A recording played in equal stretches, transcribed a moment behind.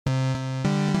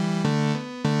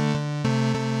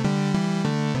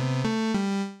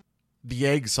The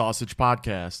Egg Sausage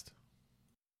Podcast.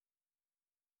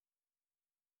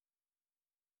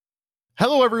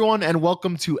 Hello, everyone, and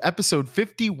welcome to episode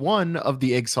 51 of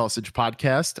the Egg Sausage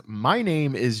Podcast. My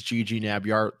name is Gigi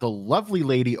Nabyar. The lovely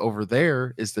lady over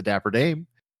there is the Dapper Dame.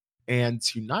 And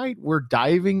tonight we're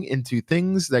diving into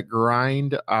things that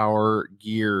grind our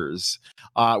gears.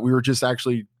 We were just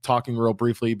actually talking real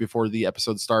briefly before the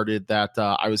episode started that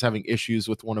I was having issues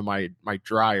with one of my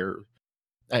dryer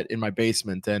in my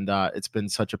basement, and it's been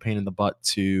such a pain in the butt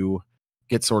to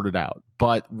get sorted out.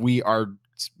 But we are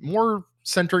more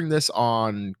centering this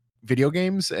on video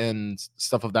games and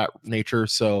stuff of that nature,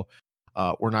 so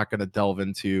we're not going to delve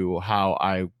into how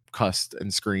I cussed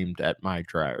and screamed at my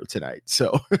dryer tonight.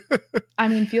 So I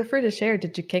mean, feel free to share.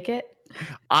 Did you kick it?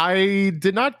 I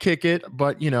did not kick it,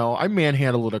 but I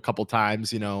manhandled it a couple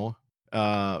times,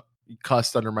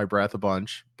 cussed under my breath a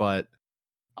bunch, but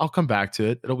I'll come back to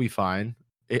it. It'll be fine.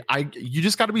 You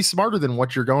just got to be smarter than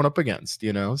what you're going up against,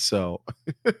 so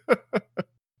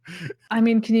I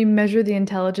mean, can you measure the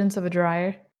intelligence of a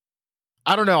dryer?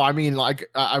 I don't know. I mean, like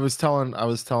I was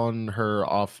telling her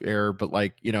off air, but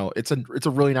like, it's a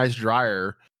really nice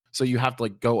dryer. So you have to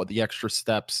like go the extra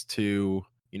steps to,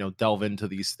 delve into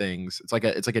these things. It's like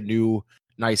a new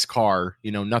nice car,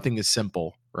 nothing is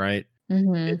simple, right?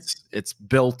 Mm-hmm. It's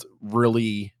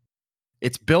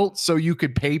built so you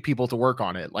could pay people to work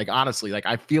on it. Like, honestly, like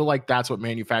I feel like that's what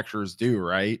manufacturers do,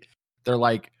 right? They're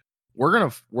like, we're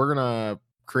going to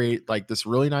create like this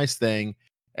really nice thing,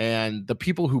 and the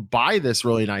people who buy this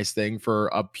really nice thing for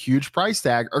a huge price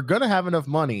tag are going to have enough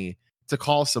money to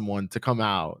call someone to come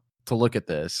out to look at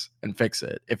this and fix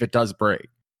it if it does break.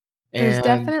 There's And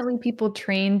definitely people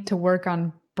trained to work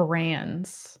on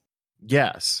brands.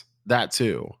 yes, that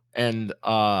too. And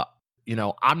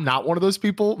I'm not one of those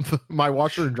people. My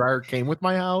washer and dryer came with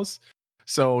my house.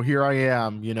 So here I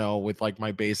am, with like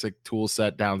my basic tool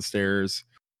set downstairs.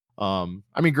 I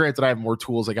mean, granted, I have more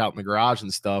tools like out in the garage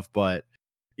and stuff, but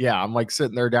yeah, I'm like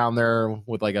sitting there down there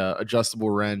with like a adjustable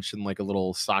wrench and like a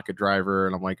little socket driver,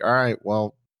 and I'm like, all right,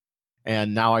 well,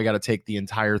 and now I got to take the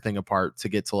entire thing apart to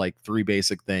get to like three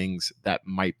basic things that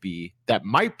might be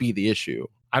the issue.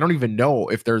 I don't even know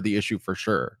if they're the issue for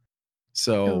sure.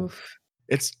 So Oof.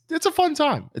 it's a fun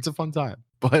time. It's a fun time.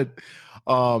 But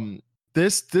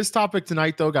this topic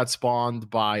tonight though got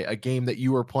spawned by a game that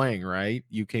you were playing, right?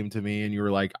 You came to me and you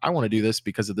were like, I want to do this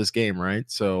because of this game, right?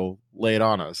 So lay it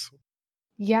on us.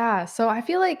 Yeah, so I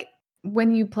feel like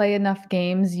when you play enough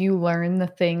games, you learn the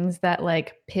things that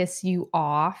like piss you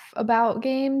off about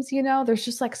games, There's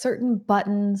just like certain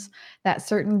buttons that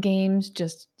certain games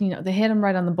just, they hit them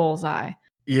right on the bullseye.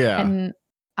 Yeah. And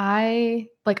I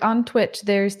like on Twitch,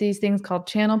 there's these things called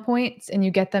channel points, and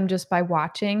you get them just by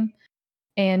watching.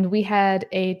 And we had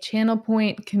a channel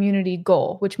point community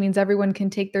goal, which means everyone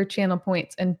can take their channel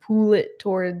points and pool it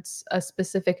towards a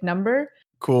specific number.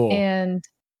 Cool. And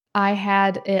I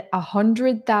had it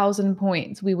 100,000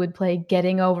 points. We would play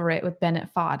Getting Over It with Bennett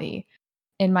Foddy,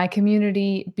 and my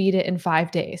community beat it in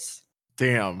 5 days.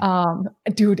 Damn.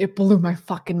 Dude, it blew my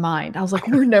fucking mind. I was like,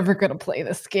 we're never gonna play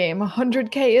this game.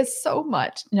 100K is so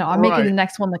much. No, I'm making the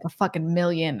next one like a fucking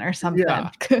million or something.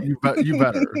 Yeah, you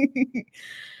better.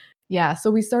 Yeah, so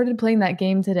we started playing that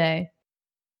game today.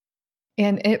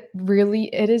 And it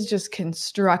is just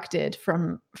constructed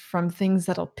from things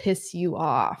that'll piss you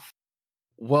off.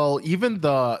 Well, even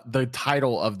the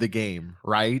title of the game,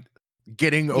 right?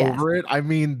 Getting Yes. Over It. I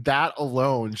mean, that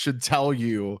alone should tell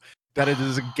you that it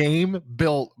is a game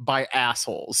built by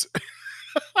assholes.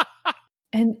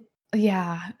 And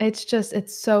yeah,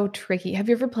 it's so tricky. Have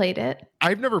you ever played it?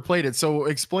 I've never played it, so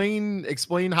explain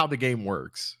how the game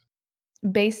works.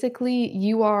 Basically,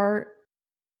 you are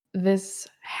this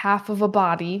half of a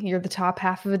body. You're the top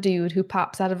half of a dude who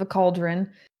pops out of a cauldron,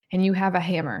 and you have a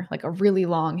hammer, like a really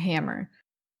long hammer.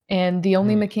 And the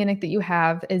only mechanic that you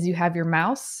have is you have your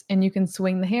mouse, and you can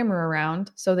swing the hammer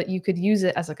around so that you could use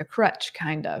it as like a crutch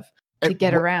kind of to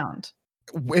get around.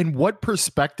 In what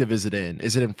perspective is it in?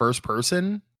 Is it in first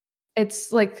person?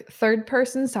 It's like third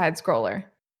person side scroller.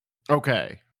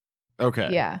 Okay.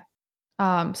 Yeah.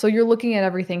 So you're looking at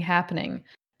everything happening,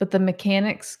 but the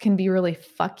mechanics can be really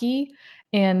fucky,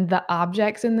 and the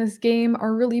objects in this game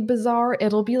are really bizarre.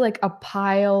 It'll be like a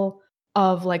pile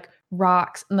of like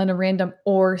rocks and then a random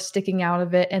ore sticking out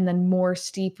of it and then more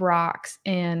steep rocks,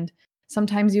 and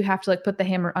sometimes you have to like put the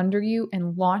hammer under you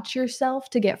and launch yourself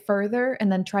to get further and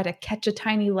then try to catch a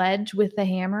tiny ledge with the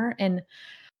hammer. And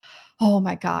oh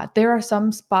my god, there are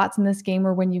some spots in this game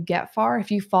where when you get far,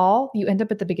 if you fall, you end up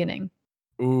at the beginning.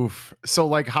 Oof. So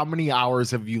like how many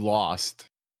hours have you lost?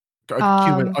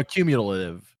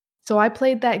 Accumulative. So I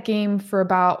played that game for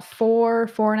about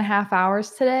 4.5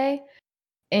 hours today,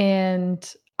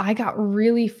 and I got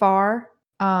really far.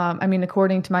 I mean,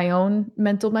 according to my own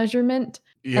mental measurement,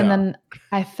 and Yeah. then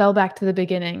I fell back to the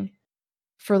beginning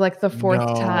for like the fourth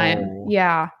time. No.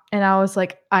 Yeah. And I was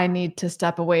like, I need to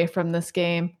step away from this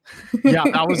game. Yeah,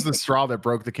 that was the straw that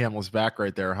broke the camel's back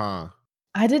right there, huh?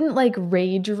 I didn't like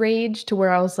rage to where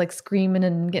I was like screaming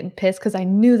and getting pissed because I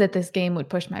knew that this game would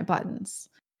push my buttons.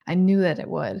 I knew that it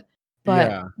would. But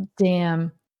Yeah.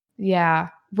 damn, yeah.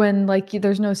 When like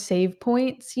there's no save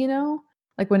points,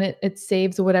 like when it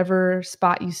saves whatever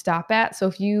spot you stop at. So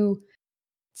if you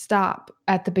stop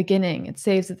at the beginning, it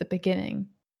saves at the beginning.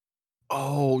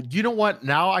 Oh, you know what?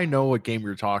 Now I know what game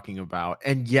you're talking about.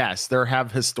 And yes, there have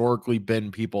historically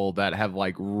been people that have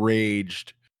like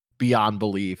raged beyond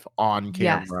belief on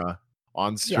Yes. camera,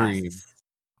 on stream Yes.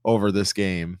 over this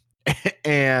game.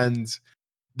 And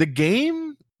the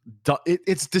game,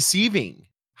 it's deceiving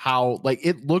how like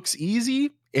it looks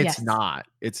easy. It's Yes. not.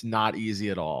 It's not easy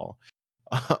at all.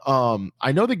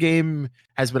 I know the game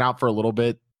has been out for a little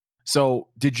bit. So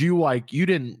did you like you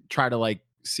didn't try to like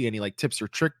see any like tips or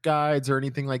trick guides or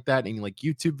anything like that? Any like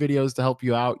YouTube videos to help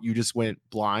you out? You just went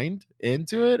blind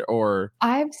into it or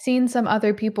I've seen some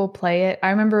other people play it. I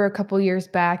remember a couple years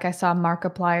back, I saw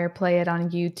Markiplier play it on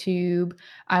YouTube.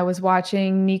 I was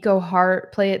watching Nico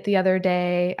Hart play it the other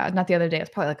day. Not the other day, it was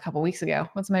probably like a couple weeks ago.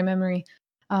 What's my memory?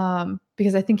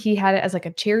 Because I think he had it as like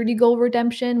a charity goal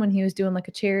redemption when he was doing like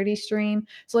a charity stream.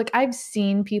 So like I've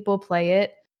seen people play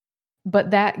it, but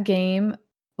that game,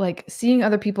 like seeing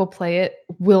other people play it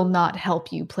will not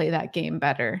help you play that game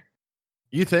better.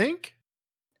 you think?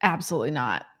 Absolutely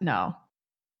not. No.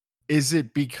 Is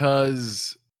it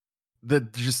because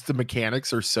the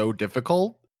mechanics are so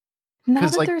difficult? Not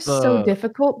Because that like they're so the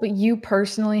difficult, but you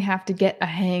personally have to get a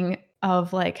hang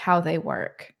of, like, how they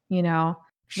work, you know?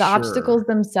 The sure. obstacles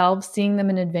themselves, seeing them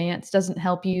in advance doesn't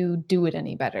help you do it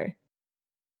any better.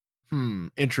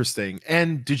 Interesting.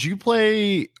 And did you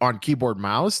play on keyboard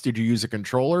mouse? Did you use a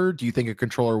controller? Do you think a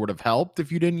controller would have helped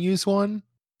if you didn't use one?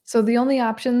 So the only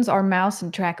options are mouse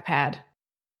and trackpad.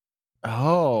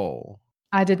 Oh,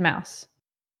 I did mouse.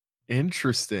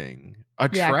 interesting. A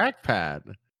Yeah,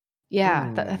 trackpad.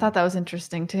 yeah, I Hmm. thought that was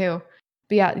interesting too.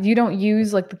 But yeah, you don't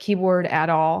use, like, the keyboard at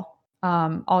all.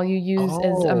 All you use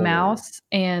is a Oh. mouse,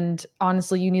 and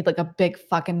honestly, you need, like, a big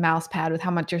fucking mouse pad with how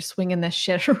much you're swinging this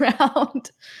shit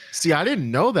around. See, I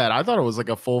didn't know that. I thought it was like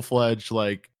a full-fledged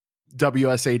like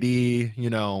WSAD, you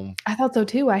know. I thought so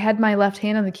too. I had my left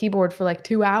hand on the keyboard for like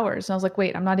 2 hours, and I was like,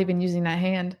 "Wait, I'm not even using that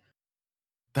hand."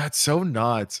 That's so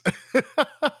nuts.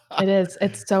 It is.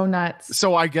 It's so nuts.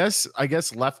 So I guess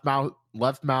left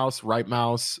mouse, right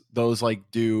mouse, those like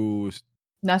do two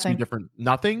Nothing. different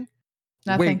nothing?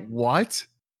 Wait, Nothing. what?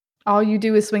 All you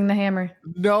do is swing the hammer.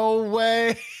 No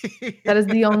way. That is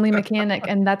the only mechanic,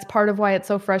 and that's part of why it's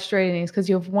so frustrating is because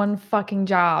you have one fucking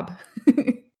job.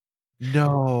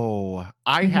 No.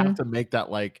 I have Mhm. to make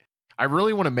that like I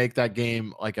really wanna make that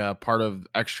game like a part of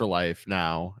Extra Life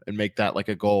now and make that like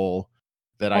a goal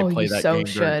that I Oh, play you that so game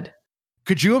during. should.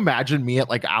 Could you imagine me at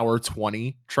like hour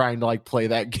 20 trying to like play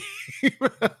that game?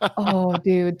 Oh,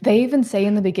 dude. They even say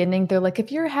in the beginning, they're like,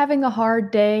 "If you're having a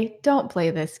hard day, don't play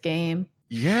this game."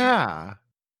 Yeah.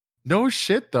 No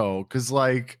shit though, because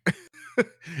like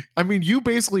I mean, you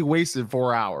basically wasted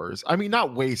 4 hours. I mean,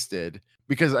 not wasted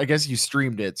because I guess you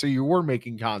streamed it, so you were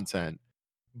making content,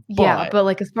 Yeah, but but,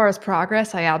 like, as far as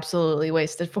progress, I absolutely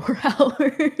wasted 4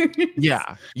 hours.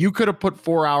 yeah, you could have put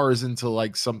 4 hours into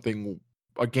like something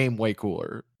a game way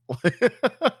cooler.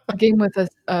 A game with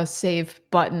a save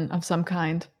button of some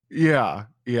kind. Yeah,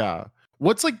 yeah.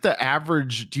 What's like the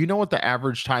average do you know what the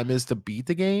average time is to beat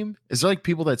the game? Is there like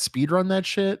people that speed run that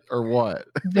shit or what?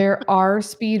 There are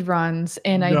speed runs,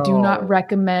 and I do not No.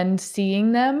 recommend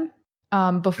seeing them,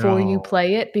 before you No.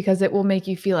 play it because it will make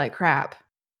you feel like crap.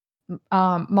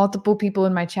 Multiple people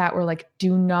in my chat were like,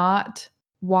 "Do not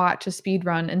watch a speed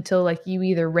run until, like, you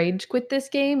either rage quit this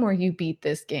game or you beat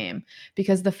this game,"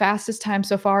 because the fastest time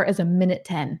so far is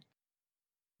 1:10.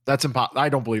 That's I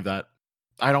don't believe that.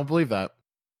 I don't believe that.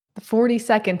 40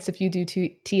 seconds if you do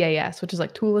TAS, which is,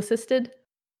 like, tool assisted.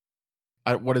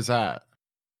 What is that?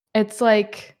 It's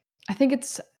like I think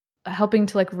it's helping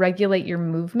to, like, regulate your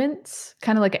movements,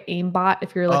 kinda like an aimbot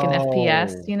if you're, like, an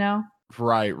FPS, Oh. you know?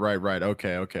 Right, right, right.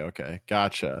 Okay, okay, okay.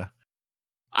 Gotcha.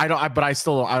 But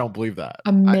I don't believe that.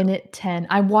 A minute 10.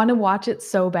 I wanna watch it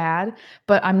so bad,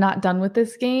 but I'm not done with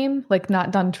this game, like,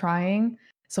 not done trying,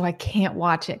 so I can't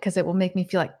watch it because it will make me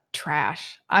feel like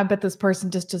trash. I bet this person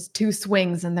just does 2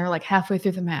 swings and they're, like, halfway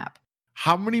through the map.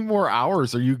 How many more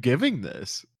hours are you giving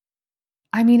this?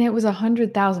 I mean, it was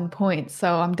 100,000 points,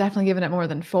 so I'm definitely giving it more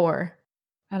than 4.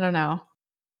 I don't know.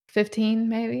 15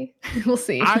 maybe? We'll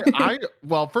see.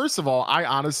 Well, first of all, I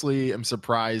honestly am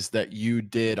surprised that you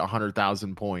did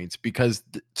 100,000 points because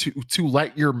to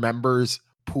let your members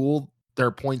pool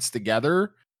their points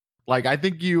together, like I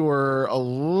think you were a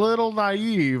little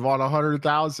naive on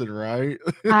 100,000, right?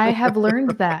 I have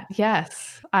learned that,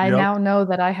 yes. I Yep. now know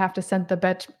that I have to set the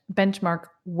benchmark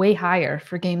way higher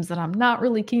for games that I'm not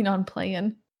really keen on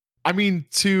playing. I mean,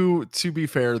 to be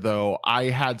fair though, I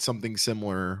had something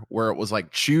similar where it was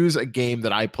like choose a game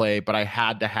that I play, but I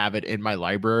had to have it in my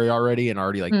library already and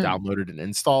already like Mm. downloaded and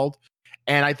installed.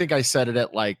 And I think I set it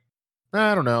at like,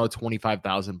 I don't know,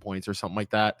 25,000 points or something like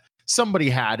that. Somebody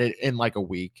had it in like a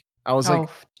week. I was like,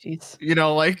 Oh, jeez.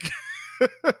 like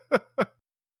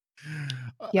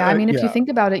Yeah, I mean, if you yeah. think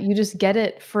about it, you just get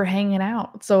it for hanging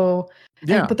out. So,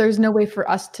 Yeah. but there's no way for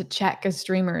us to check as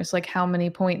streamers like how many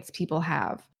points people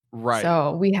have. Right.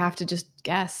 So, we have to just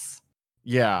guess.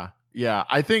 Yeah. Yeah.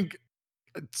 I think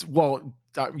well,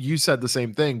 you said the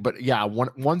same thing, but yeah,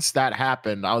 once that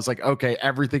happened, I was like, okay,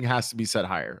 everything has to be set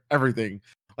higher. Everything,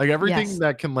 like everything Yes.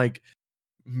 that can like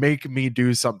make me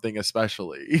do something,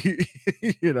 especially,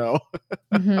 you know.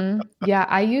 Yeah,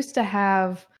 I used to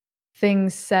have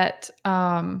things set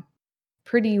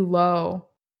pretty low.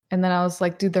 And then I was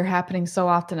like, dude, they're happening so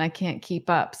often I can't keep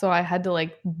up. So I had to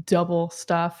like double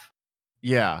stuff.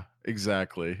 Yeah,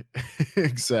 exactly,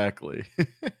 exactly.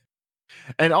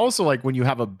 And also, like when you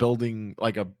have a building,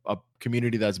 like a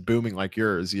community that's booming like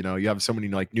yours, you have so many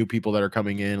like new people that are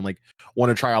coming in, like want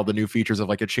to try all the new features of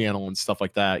like a channel and stuff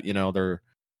like that. They're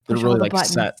Push all really the like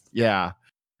buttons. set. Yeah.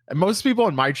 And most people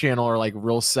on my channel are like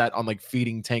real set on like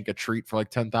feeding Tank a treat for like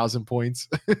 10,000 points.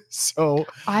 So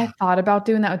I thought about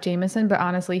doing that with Jameson, but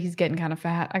honestly, he's getting kind of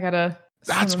fat. I gotta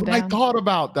slim that's him what I down. thought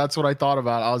about. That's what I thought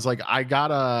about. I was like, I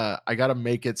gotta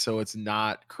make it so it's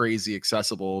not crazy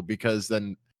accessible because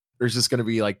then there's just gonna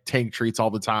be like Tank treats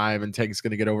all the time and Tank's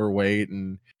gonna get overweight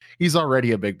and he's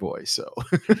already a big boy. So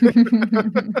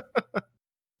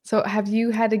So have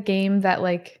you had a game that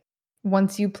like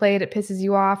once you play it, it pisses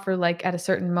you off, or like at a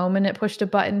certain moment it pushed a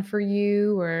button for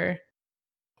you, or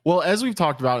well, as we've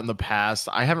talked about in the past,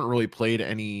 I haven't really played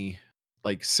any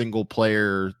like single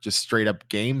player just straight up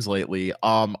games lately.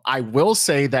 I will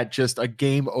say that just a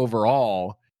game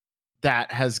overall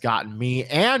that has gotten me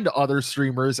and other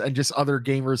streamers and just other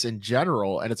gamers in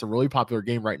general, and it's a really popular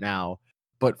game right now,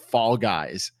 but Fall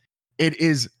Guys. It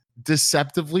is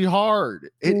deceptively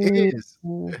hard. It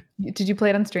ooh. is. Did you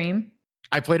play it on stream?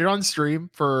 I played it on stream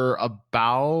for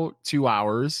about 2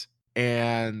 hours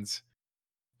and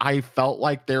I felt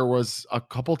like there was a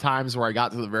couple times where I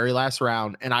got to the very last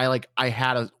round and I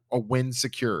had a win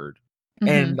secured.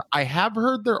 And Mhm. I have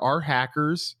heard there are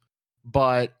hackers,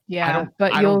 but Yeah,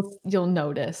 but I don't you'll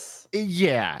notice.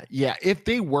 yeah, yeah. If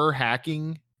they were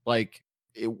hacking, like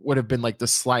it would have been like the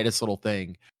slightest little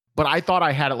thing. But I thought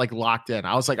I had it like locked in.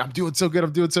 I was like, I'm doing so good,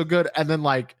 I'm doing so good. And then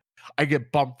like I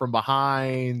get bumped from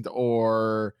behind,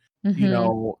 or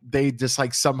Mhm. they just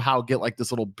like somehow get like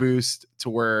this little boost to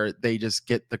where they just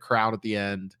get the crown at the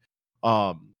end.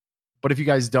 Um, but if you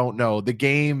guys don't know, the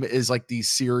game is like these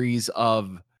series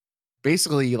of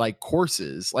basically like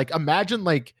courses. Like imagine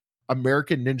like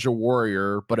American Ninja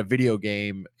Warrior, but a video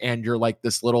game, and you're like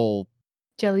this little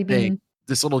Jelly thing, bean.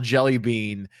 this little jelly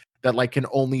bean that like can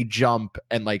only jump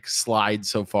and like slide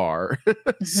so far.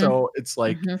 Mhm. So it's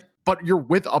like, Mhm. but you're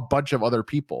with a bunch of other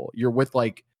people. You're with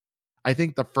like, I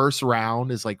think the first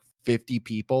round is like 50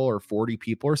 people or 40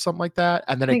 people or something like that.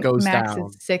 And then I it think goes max down.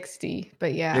 is 60,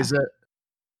 but yeah. Is it?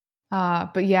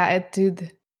 But yeah,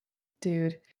 dude,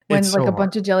 when It's like so a hard.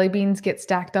 bunch of jelly beans get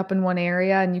stacked up in one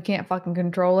area and you can't fucking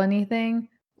control anything.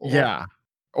 Oh, Yeah.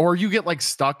 Or you get like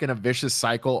stuck in a vicious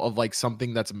cycle of like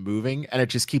something that's moving and it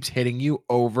just keeps hitting you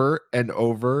over and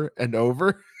over and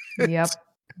over. yep.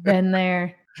 Been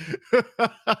there.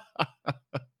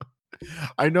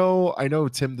 I know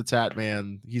Tim the Tat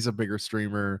Man, he's a bigger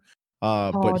streamer.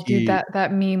 But Oh, dude,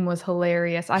 that meme was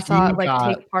hilarious. I saw he it like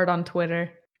got take part on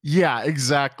Twitter. yeah,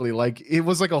 exactly. Like it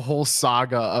was like a whole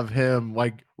saga of him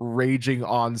like raging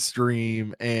on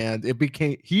stream and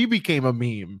he became a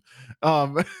meme.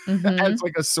 Um as Mhm.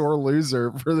 like a sore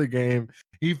loser for the game.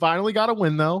 He finally got a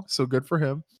win though, so good for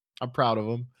him. I'm proud of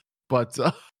him. But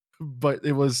but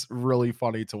it was really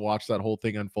funny to watch that whole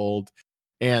thing unfold.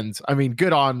 And I mean,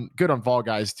 good on Fall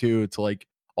Guys too to like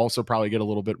also probably get a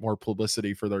little bit more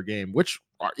publicity for their game, which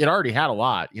it already had a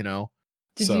lot. Did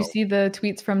you So see the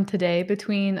tweets from today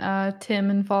between Tim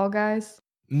and Fall Guys?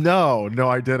 no, no,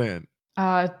 I didn't.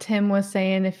 Tim was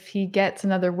saying if he gets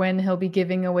another win, he'll be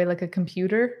giving away like a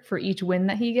computer for each win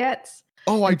that he gets.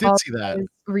 Oh, I And did Fall see that. Guys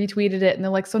retweeted it, and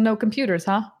they're like, "So no computers,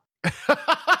 huh?"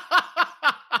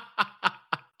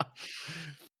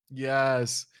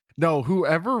 Yes. No,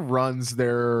 whoever runs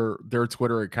their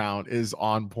Twitter account is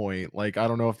on point. Like, I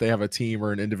don't know if they have a team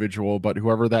or an individual, but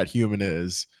whoever that human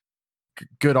is,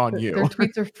 good on Their you.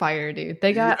 tweets are fire, dude.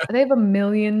 Yeah. They have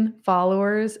 1,000,000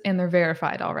 followers, and they're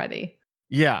verified already.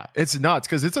 Yeah, it's nuts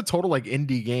because it's a total, like,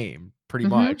 indie game, pretty Mhm.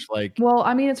 much, like Well,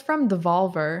 I mean, it's from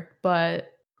Devolver, but oh,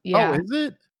 yeah. is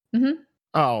it? Mhm.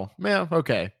 Oh, man,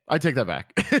 okay. I take that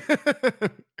back.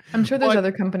 I'm sure there's But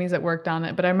other companies that worked on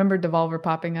it, but I remember Devolver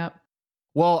popping up.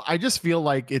 well, I just feel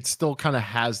like it still kinda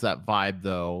has that vibe,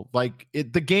 though. Like,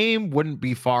 the game wouldn't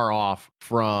be far off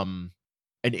from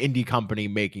an indie company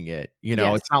making it, you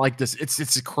know? Yes. It's not like this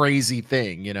it's a crazy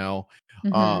thing, you know?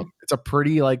 Mhm. It's a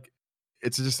pretty, like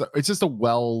it's just a it's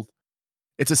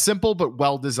a simple but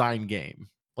well-designed game.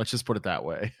 Let's just put it that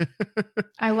way.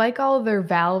 I like all of their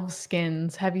Valve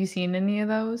skins. Have you seen any of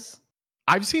those?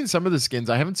 I've seen some of the skins,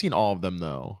 I haven't seen all of them,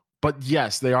 though. But,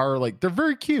 yes, they are, like they're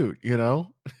very cute, you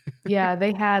know? Yeah,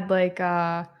 they had like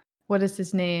what is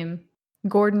his name?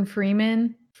 Gordon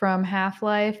Freeman from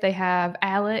Half-Life. They have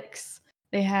Alex.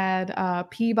 They had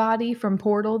Peabody from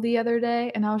Portal the other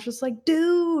day, and I was just like,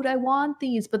 dude, I want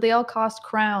these, but they all cost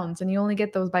crowns, and you only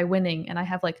get those by winning, and I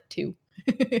have like two.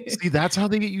 See, that's how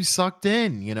they get you sucked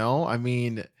in, you know? I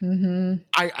mean, Mhm.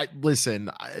 I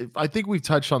listen, I think we've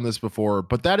touched on this before,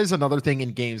 but that is another thing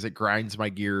in games that grinds my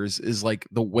gears is like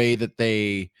the way that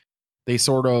they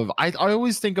sort of I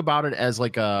always think about it as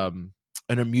like an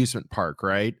amusement park,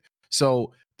 right?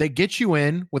 So they get you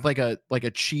in with like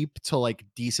a cheap to like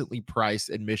decently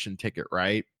priced admission ticket,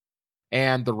 right?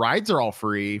 And the rides are all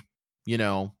free, you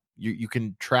know, you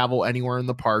can travel anywhere in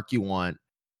the park you want,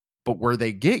 but where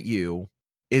they get you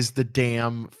is the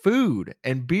damn food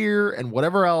and beer and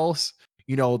whatever else,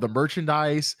 you know, the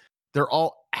merchandise, they're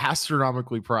all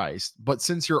astronomically priced. But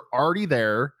since you're already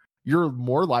there, you're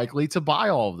more likely to buy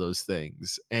all of those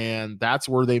things. And that's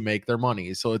where they make their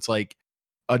money. So it's like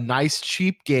a nice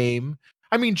cheap game.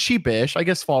 I mean, cheapish. I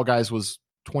guess Fall Guys was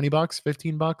 20 bucks,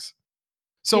 15 bucks.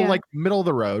 So Yeah. like middle of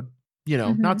the road, you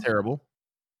know, not Mhm. terrible,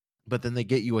 but then they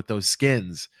get you with those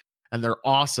skins and they're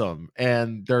awesome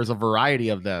and there's a variety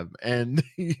of them and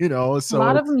you know A so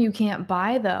lot of it's them you can't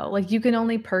buy though. Like you can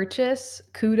only purchase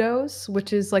kudos,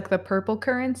 which is like the purple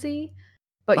currency,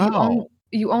 but oh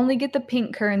you only get the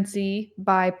pink currency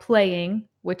by playing,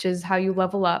 which is how you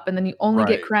level up, and then you only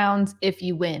get right. crowns if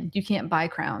you win. You can't buy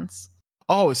crowns.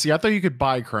 Oh, see, I thought you could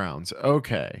buy crowns.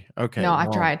 Okay, okay, No, I've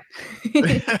well tried.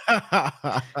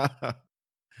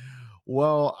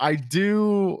 well I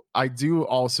do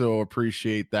also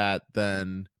appreciate that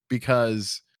then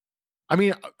because I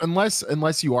mean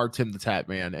unless you are Tim the Tat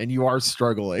Man and you are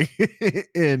struggling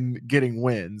in getting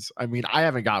wins. I mean I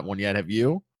haven't got one yet, have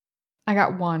you? I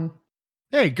got 1.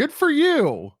 Hey, good for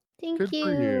you. Thank Good for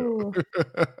you. you.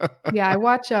 Yeah, I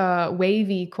watch,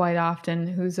 Wavy quite often,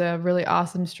 who's a really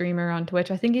awesome streamer on Twitch.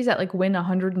 I think he's at, like, win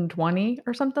 120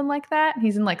 or something like that.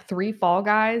 He's in, like, 3 Fall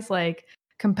Guys, like,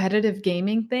 competitive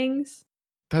gaming things.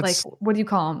 Like, That's what do you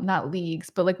call them? Not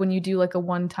leagues, but, like, when you do, like, a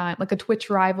one time like, a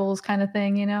Twitch Rivals kinda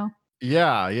thing, you know?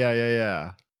 yeah, yeah, yeah, yeah.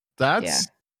 Yeah. That's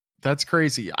that's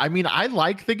crazy. I mean, I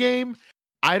like the game.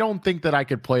 I don't think that I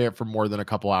could play it for more than a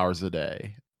couple hours a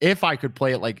day. If I could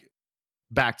play it like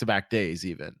back to back days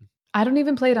even. I don't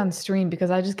even play it on stream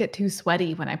because I just get too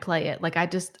sweaty when I play it. Like, I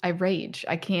rage.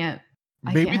 I can't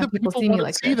Maybe the have people people see me want to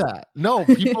like see this. that. No,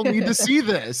 people need to see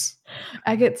this.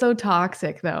 I get so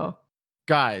toxic, though.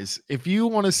 Guys, if you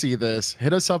want to see this,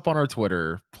 hit us up on our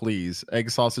Twitter, please.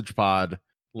 Egg Sausage Pod.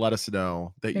 Let us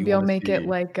know that you Maybe I'll want to make it see.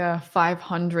 like a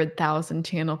 500,000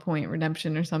 channel point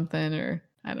redemption or something, or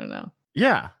I don't know.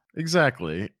 Yeah,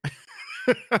 exactly.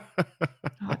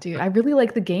 Oh, dude, I really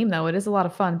like the game though. It is a lot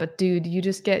of fun, but dude, you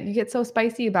get so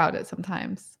spicy about it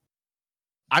sometimes.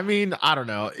 I mean, I don't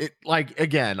know. It like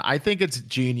again, I think it's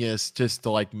genius just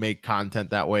to like make content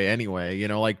that way anyway. You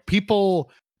know, like people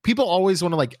always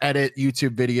want to like edit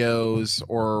YouTube videos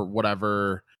or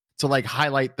whatever to like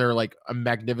highlight their like a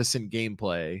magnificent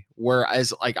gameplay.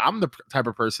 Whereas like I'm the type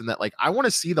of person that like I want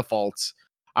to see the faults.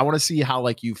 I want to see how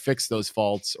like you fix those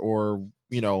faults or,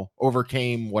 you know,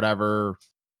 overcame whatever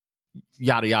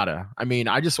yada yada. I mean,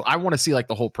 I want to see like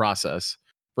the whole process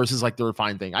versus like the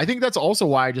refined thing. I think that's also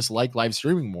why I just like live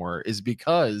streaming more is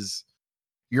because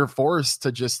you're forced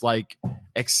to just like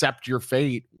accept your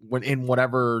fate when in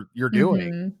whatever you're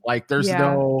doing. Mhm. Like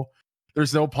Yeah.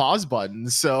 there's no pause button.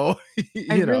 So, I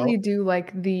you know. really do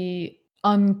like the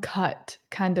uncut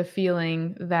kind of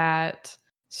feeling that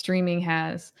streaming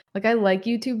has. Like, I like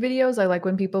YouTube videos. I like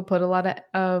when people put a lot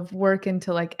of work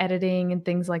into like editing and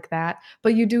things like that.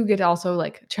 But you do get to also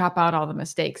like chop out all the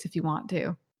mistakes if you want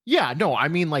to. Yeah, no, I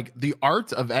mean, like, the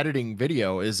art of editing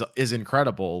video is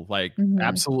incredible, like, Mhm.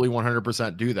 absolutely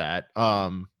 100% do that,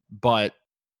 but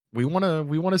we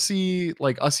wanna see,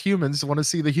 like, us humans wanna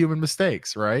see the human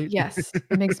mistakes, right? Yes,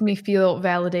 it makes me feel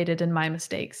validated in my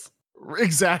mistakes.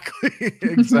 Exactly,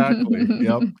 exactly,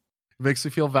 yep. Makes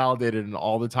me feel validated in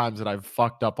all the times that I've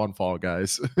fucked up on Fall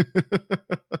Guys.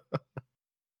 Because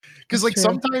It's like, true.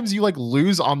 sometimes you, like,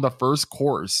 lose on the first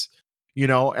course,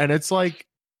 and it's like,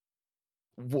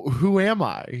 who am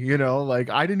I? Like,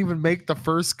 I didn't even make the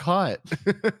first cut.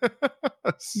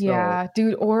 So Yeah,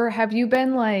 dude, or have you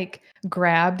been, like,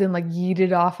 grabbed and, like,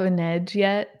 yeeted off an edge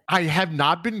yet? I have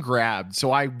not been grabbed,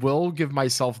 so I will give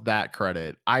myself that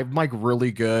credit. I'm like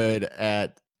really good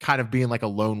at kind of being like a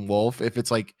lone wolf. If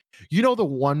it's like, the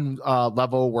one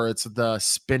level where it's the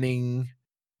spinning,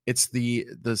 it's the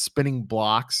spinning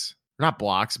blocks, not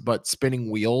blocks, but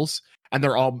spinning wheels, and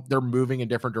they're moving in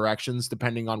different directions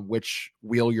depending on which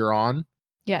wheel you're on.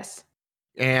 Yes.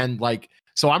 And like,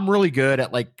 so I'm really good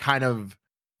at like kind of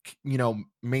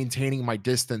maintaining my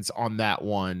distance on that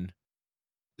one,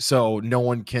 so no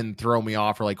one can throw me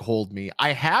off or like hold me.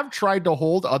 I have tried to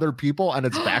hold other people and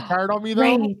it's backfired on me though.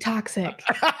 Ray, toxic.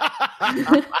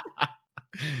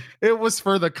 It was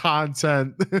for the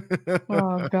content.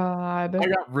 Oh I god.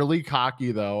 got really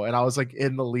cocky though, and I was like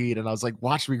in the lead, and I was like,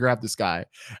 "Watch me grab this guy,"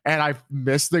 and I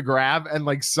missed the grab, and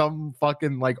like some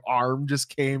fucking like arm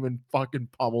just came and fucking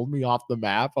pummeled me off the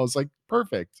map. I was like,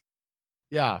 "Perfect,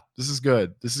 yeah, this is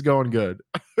good. This is going good."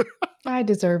 I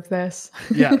deserve this.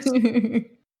 Yes,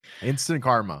 instant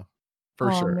karma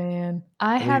for Oh, sure. man.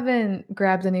 I What do you- haven't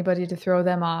grabbed anybody to throw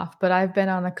them off, but I've been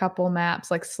on a couple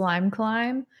maps like Slime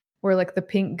Climb, where, like, the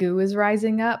pink goo is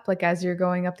rising up, like, as you're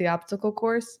going up the obstacle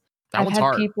course. That I've one's had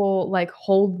hard. people, like,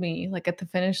 hold me, like, at the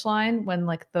finish line when,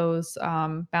 like, those,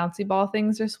 bouncy ball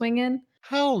things are swinging,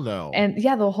 Hell no. and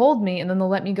yeah, they'll hold me, and then they'll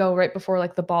let me go right before,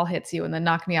 like, the ball hits you and then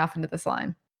knock me off into the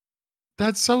slime.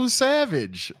 That's so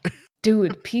savage.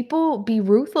 Dude, people be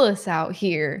ruthless out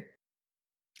here.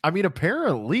 I mean,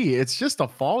 apparently it's just a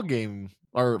fall game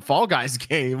or Fall Guys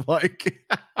game. Like,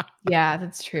 Yeah,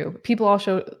 that's true. People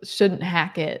also shouldn't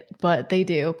hack it, but they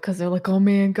do because 'cause they're like, "Oh,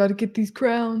 man, gotta get these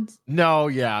crowns." no,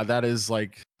 yeah, that is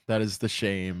the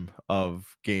shame of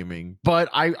gaming. But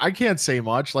I can't say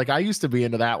much. Like, I used to be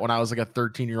into that when I was like a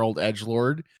 13-year-old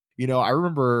edgelord. I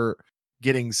remember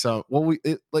getting some. Well,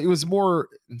 it was more,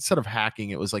 instead of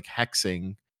hacking, it was like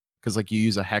hexing, because like you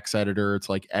use a hex editor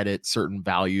to like edit certain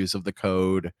values of the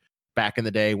code. Back in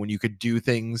the day when you could do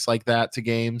things like that to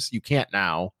games, you can't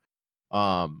now.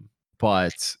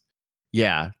 But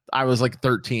yeah, I was like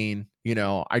 13,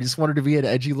 I just wanted to be an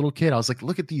edgy little kid. I was like,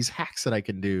 look at these hacks that I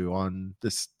can do on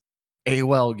this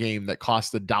AOL game that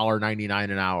cost $1.99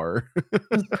 an hour. It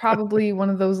was probably one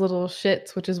of those little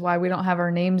shits, which is why we don't have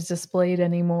our names displayed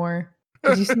anymore.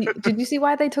 Did you see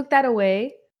why they took that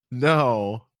away?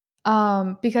 No.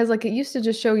 Because, like, it used to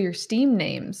just show your Steam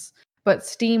names, but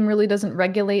Steam really doesn't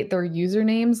regulate their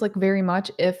usernames, like, very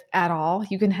much, if at all.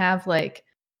 You can have, like,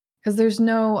 because there's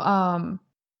no,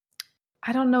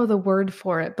 I don't know the word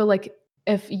for it, but, like,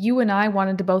 if you and I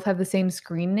wanted to both have the same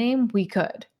screen name, we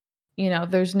could.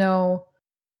 There's no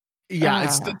Yeah,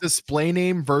 it's the uh display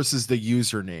name versus the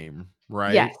username,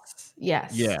 right? yes,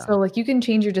 yes. Yeah, So, like, you can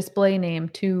change your display name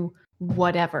to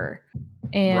whatever,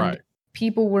 and right.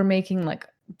 people were making, like,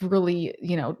 really,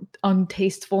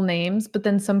 untasteful names, but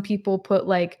then some people put,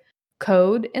 like,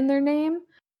 code in their name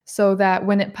so that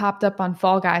when it popped up on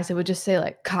Fall Guys, it would just say,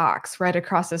 like, "Cox" right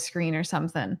across the screen or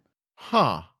something.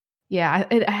 Huh. Yeah,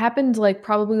 it happened, like,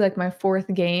 probably, like, my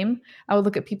 4th game. I would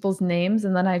look at people's names,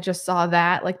 and then I just saw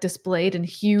that, like, displayed in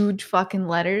huge fucking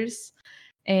letters,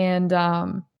 and,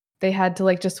 they had to,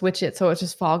 like, just switch it so it's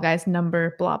just Fall Guys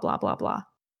number blah, blah, blah, blah.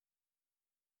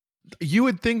 You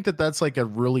would think that that's like a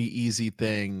really easy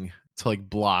thing to like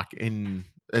block in,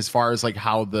 as far as like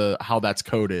how that's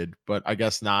coded, but I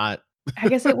guess not. I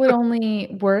guess it would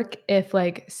only work if,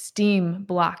 like, Steam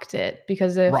blocked it,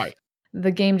 because if Right.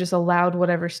 the game just allowed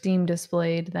whatever Steam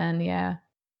displayed, then yeah.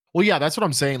 Well, yeah, that's what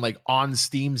I'm saying. Like on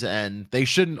Steam's end, they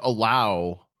shouldn't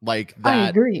allow like I that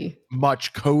agree.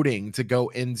 much coding to go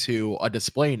into a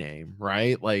display name,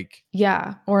 right? Like,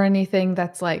 Yeah, or anything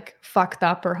that's, like, fucked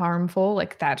up or harmful,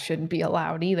 like, that shouldn't be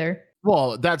allowed either.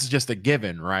 well, that's just a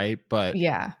given, right? But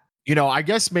Yeah. I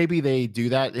guess maybe they do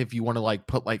that if you want to like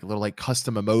put like little like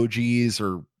custom emojis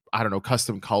or I don't know,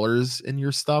 custom colors in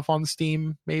your stuff on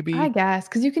Steam, I maybe. guess,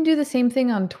 because you can do the same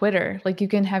thing on Twitter, like, you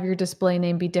can have your display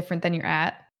name be different than your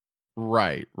at.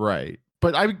 Right, right.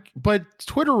 but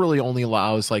Twitter really only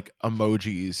allows like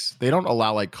emojis. They don't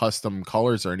allow like custom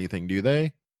colors or anything, do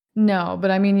they? No,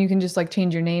 but I mean, you can just like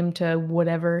change your name to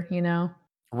whatever, you know?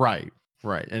 Right.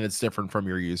 Right. And it's different from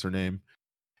your username.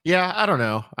 Yeah, I don't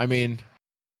know. I mean,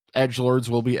 edgelords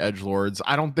will be edgelords.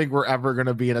 I don't think we're ever going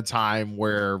to be in a time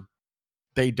where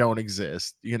they don't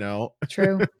exist, you know?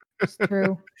 True. It's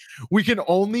true. We can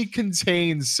only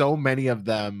contain so many of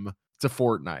them to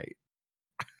Fortnite.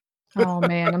 Oh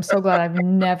man, I'm so glad I've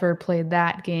never played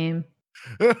that game.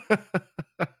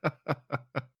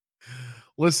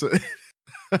 Listen,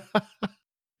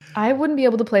 I wouldn't be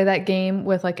able to play that game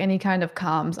with like any kind of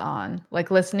comms on,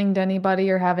 like listening to anybody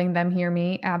or having them hear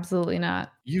me. Absolutely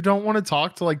not. you don't want to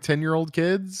talk to like 10-year-old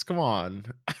kids? Come on.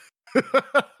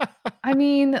 I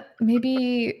mean,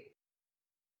 maybe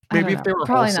I Maybe don't if know. they were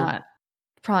Probably wholesome. not.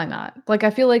 Probably not. Like I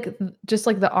feel like just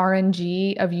like the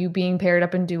RNG of you being paired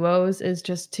up in duos is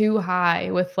just too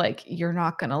high with like you're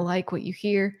not going to like what you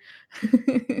hear.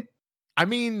 I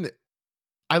mean,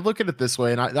 I look at it this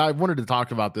way, and I wanted to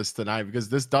talk about this tonight because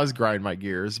this does grind my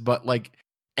gears. But like,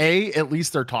 at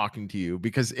least they're talking to you,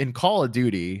 because in Call of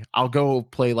Duty, I'll go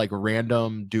play like a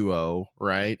random duo,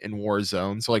 right? In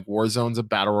Warzone. So like Warzone's a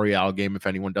battle royale game. If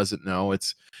anyone doesn't know,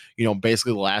 it's,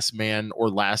 basically the last man or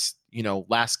last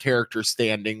character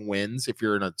standing wins if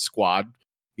you're in a squad,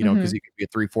 because Mhm. you could be a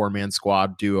 3-4 man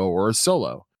squad, duo, or a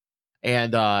solo.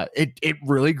 And it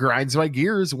really grinds my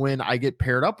gears when I get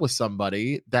paired up with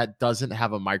somebody that doesn't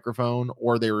have a microphone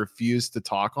or they refuse to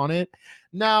talk on it.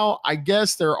 Now, I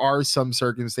guess there are some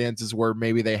circumstances where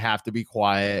maybe they have to be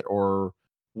quiet or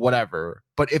whatever.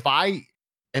 But if I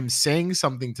am saying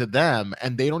something to them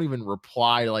and they don't even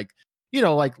reply, like,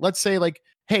 like let's say like,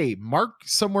 hey, mark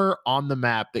somewhere on the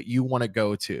map that you want to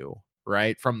go to,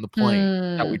 right? From the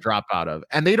plane that we Mm. drop out of.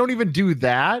 And they don't even do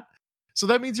that. So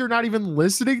that means you're not even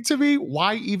listening to me.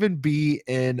 Why even be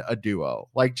in a duo?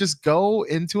 Like, just go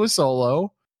into a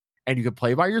solo and you can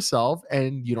play by yourself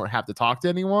and you don't have to talk to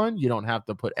anyone. You don't have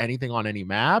to put anything on any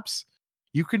maps.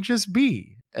 You can just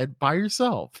be and by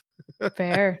yourself.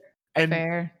 Fair. And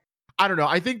Fair. I don't know.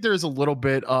 I think there's a little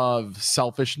bit of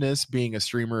selfishness being a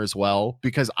streamer as well,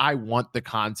 because I want the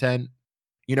content.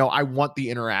 I want the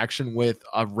interaction with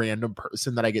a random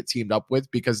person that I get teamed up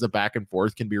with, because the back and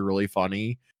forth can be really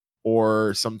funny.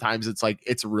 Or sometimes it's like,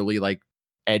 it's really like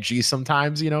edgy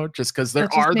sometimes, just because there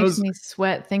That just are makes those. me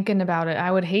sweat thinking about it.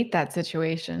 I would hate that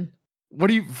situation. What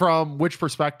do you, from which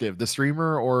perspective, the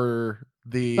streamer or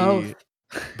the Both.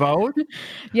 both?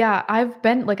 Yeah, I've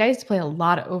been like I used to play a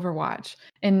lot of Overwatch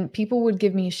and people would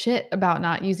give me shit about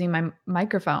not using my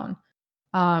microphone.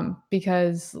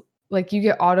 Because like you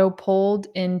get auto pulled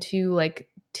into like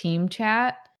team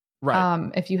chat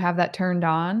Right. if you have that turned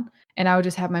on, and I would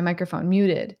just have my microphone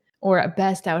muted, or at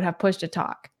best I would have push to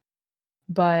talk.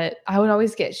 But I would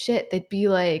always get shit. They'd be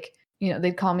like,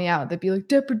 they'd call me out. They'd be like,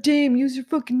 Dapper Dame, use your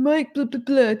fucking mic, blah, blah,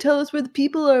 blah. Tell us where the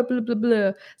people are, blah, blah,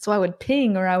 blah. So I would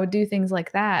ping or I would do things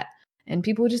like that. And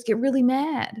people would just get really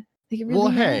mad. They get Well,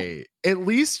 really mad. hey, at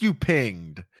least you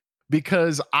pinged,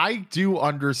 because I do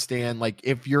understand, like,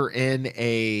 if you're in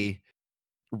a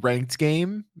ranked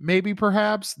game, maybe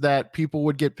perhaps that people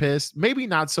would get pissed. Maybe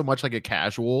not so much like a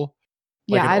casual,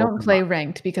 like Yeah, an I don't open. play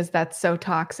ranked because that's so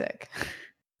toxic.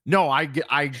 No, I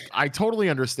totally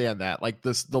understand that. Like,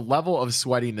 the level of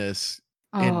sweatiness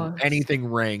in Oh, it's anything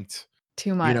ranked,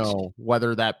 too much.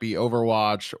 whether that be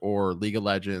Overwatch or League of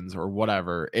Legends or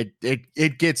whatever,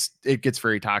 it gets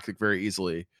very toxic very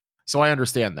easily. So I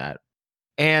understand that.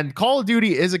 And Call of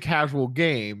Duty is a casual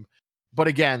game, but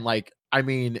again, like, I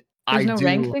mean, There's I no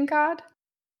ranked do in COD?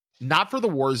 not for the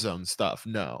Warzone stuff,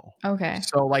 no. Okay.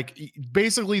 So like,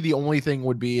 basically the only thing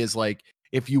would be is like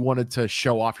if you wanted to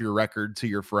show off your record to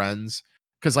your friends,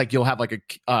 because like you'll have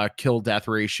like a kill death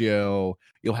ratio,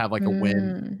 you'll have like a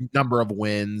win Mm. number of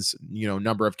wins,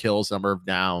 number of kills, number of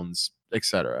downs,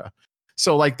 etc.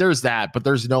 So like there's that, but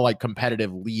there's no like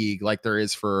competitive league like there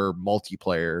is for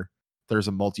multiplayer. There's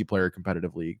a multiplayer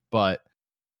competitive league, but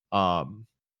um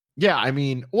yeah, I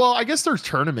mean, well, I guess there's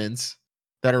tournaments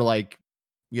that are like,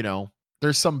 you know,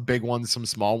 there's some big ones, some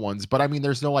small ones, but I mean,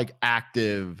 there's no like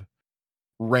active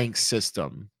rank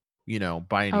system,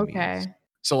 by any means. Okay.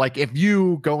 So like if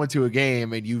you go into a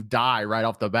game and you die right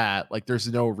off the bat, like there's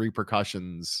no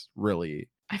repercussions really.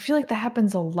 I feel like that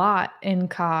happens a lot in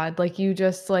COD. Like you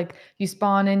just like you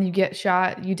spawn in, you get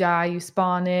shot, you die, you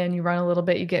spawn in, you run a little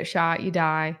bit, you get shot, you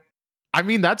die. I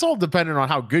mean, that's all dependent on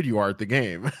how good you are at the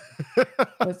game.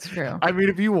 That's true. I mean,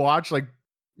 if you watch like,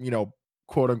 you know,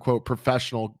 quote unquote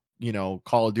professional,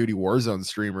 Call of Duty Warzone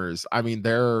streamers, I mean,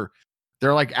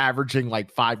 they're like averaging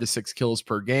like 5 to 6 kills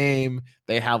per game.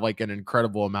 They have like an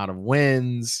incredible amount of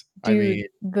wins. I Dude, mean,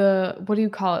 what do you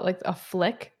call it? Like a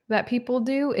flick that people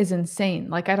do is insane.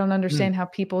 Like I don't mm, understand how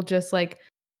people just like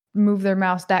move their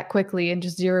mouse that quickly and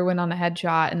just zero in on a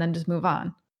headshot and then just move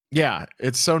on. yeah,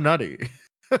 it's so nutty.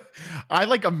 I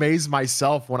like amaze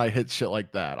myself when I hit shit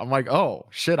like that. I'm like, oh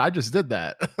shit, I just did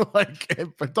that. Like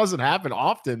it doesn't happen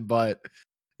often, but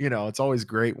it's always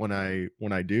great when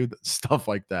I do stuff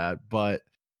like that. But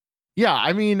yeah,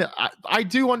 I mean, I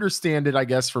do understand it, I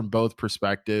guess, from both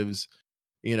perspectives.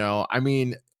 I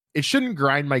mean, it shouldn't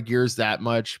grind my gears that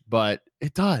much, but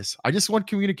it does. I just want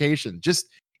communication. Just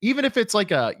even if it's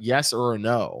like a yes or a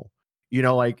no,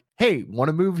 like, hey, want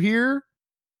to move here?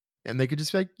 And they could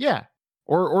just be like, yeah.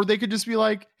 Or they could just be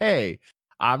like, hey,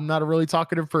 I'm not a really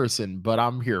talkative person, but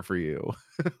I'm here for you.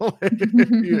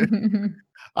 Yeah,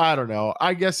 I don't know.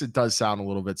 I guess it does sound a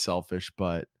little bit selfish,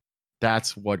 but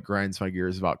that's what grinds my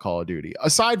gears about Call of Duty.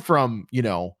 Aside from,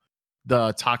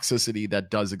 the toxicity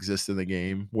that does exist in the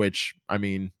game, which I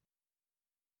mean,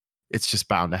 it's just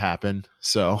bound to happen.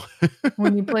 So,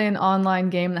 When you play an online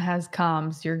game that has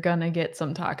comms, you're gonna get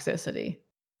some toxicity.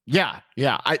 yeah,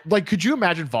 yeah. I like could you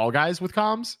imagine Fall Guys with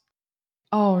comms?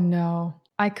 Oh no.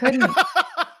 I couldn't.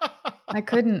 I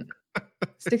couldn't.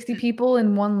 60 people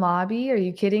in one lobby? Are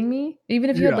you kidding me? Even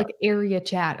if you had Yeah. like area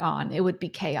chat on, it would be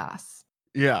chaos.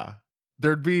 Yeah.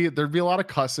 There'd be a lot of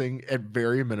cussing at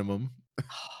very minimum.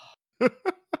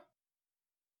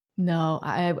 No,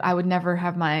 I would never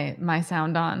have my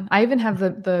sound on. I even have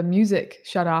the music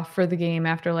shut off for the game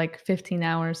after like 15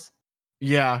 hours.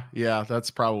 Yeah, yeah, that's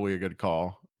probably a good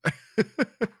call.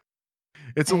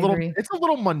 It's I a little agree. it's a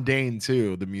little mundane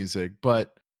too, the music,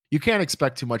 but you can't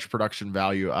expect too much production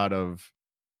value out of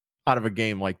a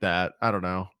game like that. I don't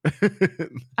know.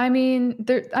 I mean,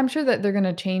 I'm sure that they're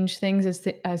gonna change things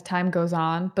as time goes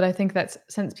on, but I think that's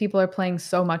since people are playing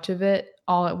so much of it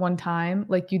all at one time,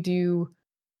 like, you do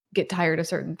get tired of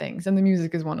certain things, and the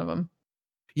music is one of them.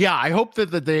 Yeah, I hope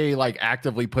that they like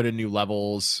actively put in new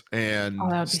levels Oh, and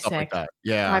that would be stuff like sick. that.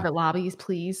 Yeah. Private lobbies,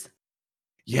 please.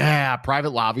 Yeah,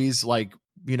 private lobbies like,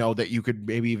 that you could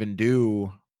maybe even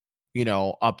do,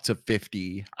 up to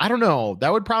 50. I don't know.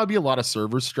 That would probably be a lot of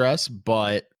server stress,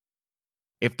 but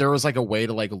if there was like a way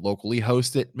to like locally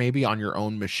host it maybe on your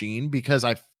own machine, because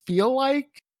I feel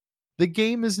like the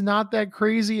game is not that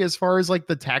crazy as far as like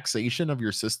the taxation of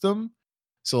your system.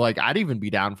 So like I'd even be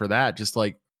down for that. Just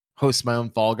like host my own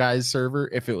Fall Guys server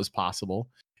if it was possible.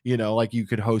 Like you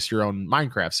could host your own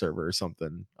Minecraft server or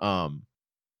something.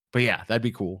 But yeah, that'd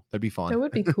be cool. That'd be That fun.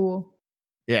 would be cool.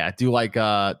 Yeah, do like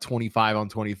 25 on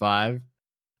 25,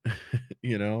 or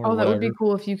Oh, that would be whatever.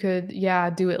 cool if you could, yeah,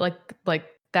 do it like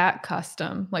that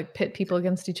custom, like pit people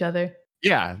against each other.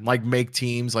 Yeah, like make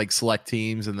teams, like select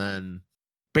teams, and then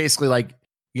basically like,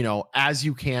 as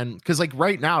you can, because like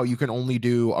right now you can only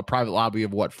do a private lobby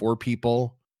of what, 4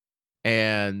 people,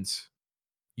 and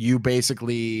you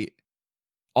basically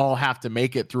all have to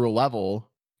make it through a level,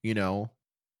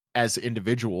 as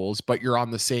individuals, but you're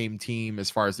on the same team as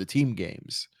far as the team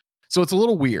games. So it's a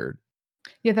little weird.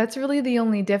 Yeah, that's really the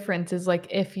only difference is like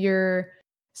if you're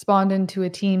spawned into a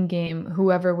team game,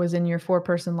 whoever was in your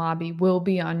four-person lobby will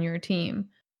be on your team.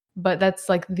 But that's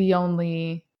like the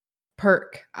only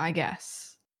perk, I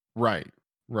guess. Right.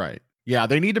 Right. Yeah,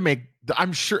 they need to make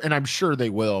I'm sure they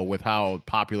will with how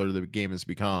popular the game has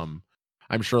become.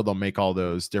 I'm sure they'll make all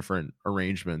those different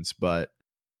arrangements, but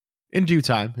in due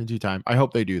time. I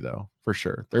hope they do though, for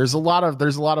sure. There's a lot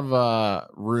of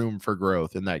room for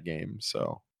growth in that game,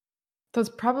 so. So it's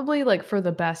probably like for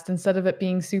the best instead of it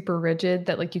being super rigid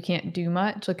that like you can't do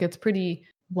much, like it's pretty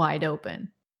wide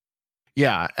open.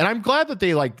 Yeah, and I'm glad that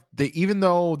they even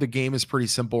though the game is pretty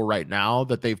simple right now,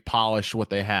 that they've polished what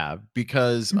they have,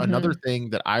 because another Mhm. thing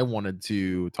that I wanted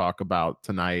to talk about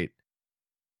tonight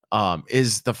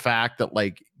is the fact that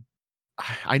like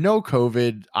I know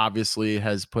COVID obviously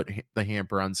has put the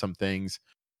hamper on some things,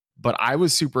 but I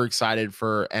was super excited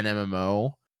for an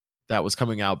MMO that was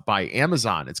coming out by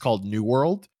Amazon. It's called New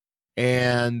World,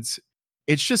 and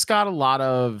it's just got a lot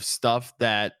of stuff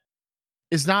that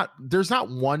there's not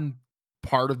one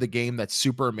part of the game that's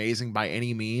super amazing by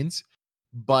any means,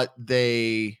 but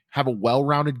they have a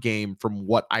well-rounded game from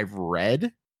what I've read.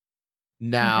 Okay.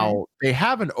 Now, they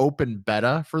have an open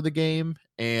beta for the game,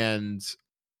 and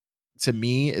to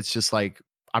me, it's just like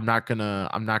I'm not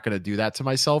gonna do that to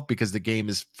myself because the game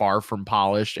is far from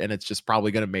polished, and it's just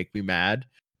probably gonna make me mad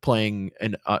playing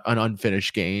an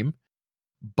unfinished game.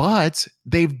 But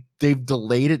they've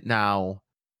delayed it now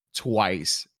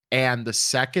twice, and the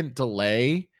second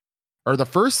delay, or the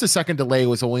first to second delay,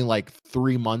 was only like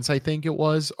 3 months, I think it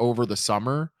was, over the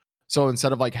summer. So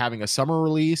instead of like having a summer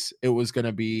release, it was going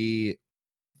to be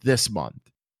this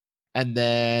month. And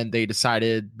then they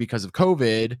decided because of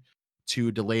COVID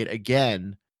to delay it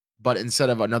again. But instead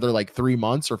of another like 3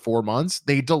 months or 4 months,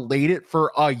 they delayed it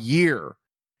for a year.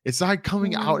 It's not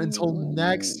coming out until Ooh.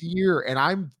 next year.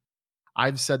 And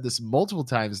I've said this multiple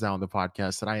times now on the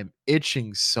podcast that I am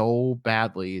itching so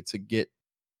badly to get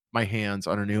my hands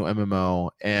on a new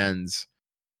MMO. And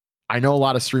I know a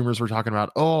lot of streamers were talking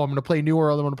about, oh, I'm going to play New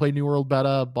World. I'm going to play New World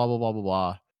beta, blah, blah, blah, blah,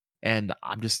 blah. And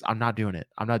I'm not doing it.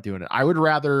 I'm not doing it. I would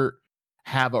rather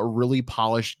have a really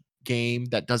polished game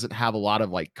that doesn't have a lot of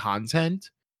like content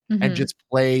and Mhm. just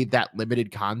play that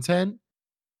limited content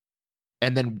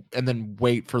and then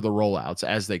wait for the rollouts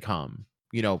as they come.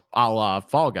 You know, a la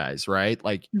Fall Guys, right?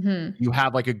 Like Mhm. you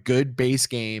have like a good base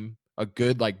game, a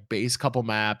good like base couple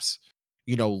maps,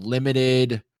 you know,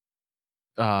 limited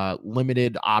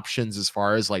options as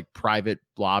far as like private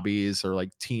lobbies or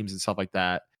like teams and stuff like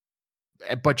that.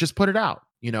 But just put it out,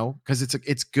 you know, because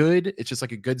it's good. It's just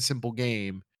like a good simple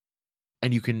game,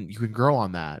 and you can grow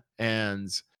on that. And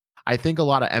I think a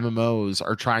lot of MMOs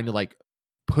are trying to like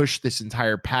push this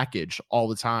entire package all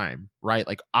the time, right?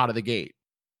 Like out of the gate.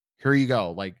 Here you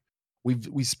go. Like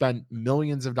we spent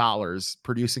millions of dollars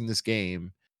producing this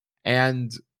game,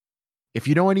 and if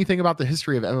you know anything about the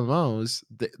history of MMOs,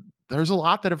 there's a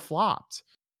lot that have flopped.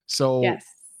 So Yes.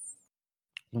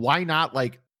 why not,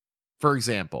 like, for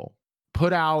example,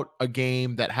 put out a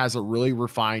game that has a really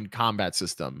refined combat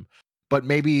system, but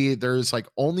maybe there's like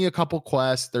only a couple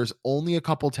quests, there's only a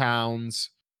couple towns,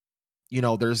 you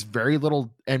know, there's very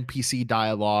little NPC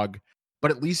dialogue,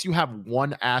 but at least you have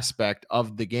one aspect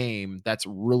of the game that's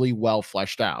really well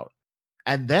fleshed out.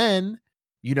 And then,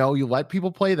 you know, you let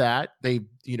people play that. They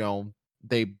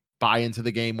buy into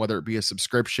the game, whether it be a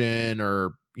subscription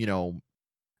or, you know,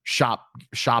 shop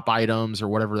items or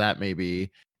whatever that may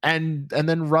be. And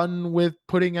then run with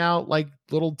putting out like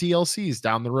little DLCs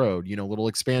down the road, you know, little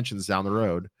expansions down the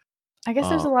road. I guess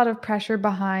there's Uh a lot of pressure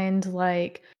behind,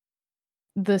 like,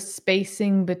 the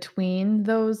spacing between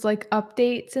those, like,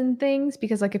 updates and things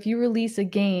because, like, if you release a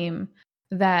game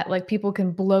that, like, people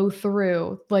can blow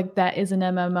through, like, that is an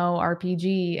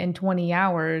MMORPG in 20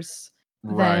 hours,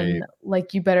 then, right.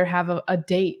 like, you better have a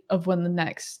date of when the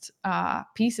next,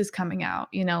 piece is coming out,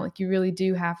 you know? Like, you really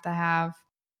do have to have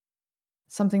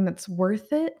something that's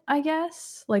worth it, I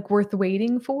guess, like, worth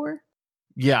waiting for.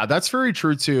 Yeah, that's very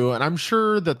true too. And I'm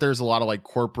sure that there's a lot of like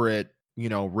corporate, you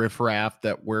know, riffraff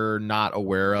that we're not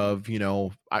aware of. You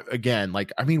know, again,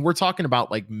 like, I mean, we're talking about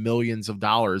like millions of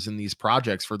dollars in these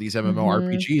projects for these Mhm.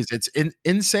 MMORPGs. It's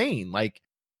insane. Like,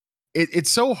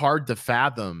 it's so hard to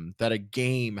fathom that a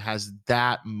game has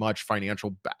that much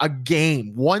a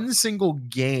game, one single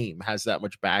game has that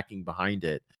much backing behind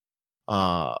it.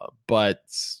 But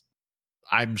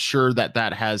I'm sure that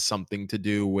that has something to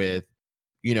do with,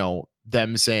 you know,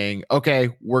 them saying, okay,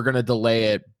 we're going to delay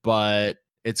it, but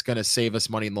it's going to save us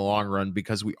money in the long run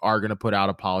because we are going to put out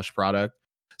a polished product.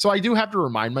 So I do have to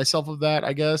remind myself of that,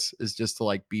 I guess, is just to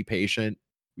like be patient.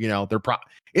 You know,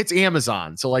 it's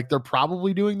Amazon. So like they're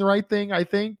probably doing the right thing, I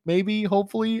think, maybe,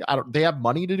 hopefully. I don't they have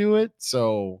money to do it.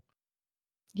 So,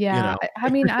 you Yeah, know, I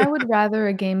mean, I would rather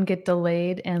a game get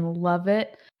delayed and love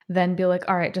it than be like,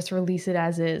 "Alright, just release it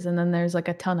as is," and then there's, like,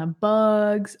 a ton of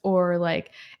bugs or,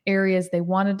 like, areas they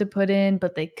wanted to put in,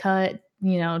 but they cut,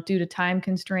 you know, due to time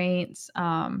constraints,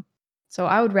 so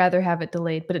I would rather have it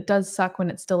delayed, but it does suck when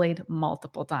it's delayed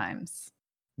multiple times.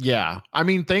 yeah. I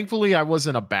mean, thankfully I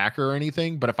wasn't a backer or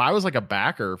anything, but if I was like a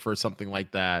backer for something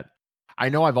like that, I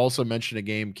know I've also mentioned a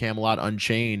game, Camelot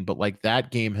Unchained, but like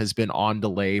that game has been on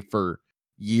delay for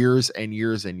years and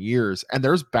years and years. And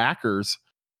there's backers,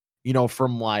 you know,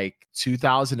 from like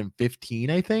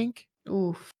 2015, I think.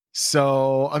 Oof.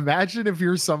 So imagine if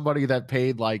you're somebody that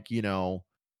paid like, you know,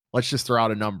 let's just throw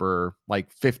out a number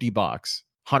like 50 bucks,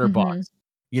 100 Mhm. bucks,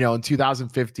 you know, in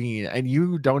 2015, and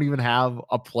you don't even have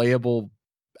a playable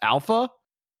alpha.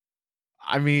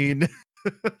 I mean,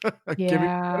 give me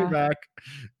my money Yeah. back,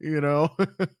 you know?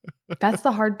 That's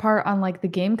the hard part on, like, the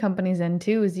game company's end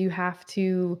too, is you have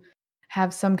to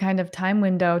have some kind of time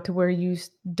window to where you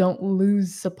don't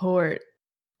lose support.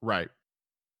 Right.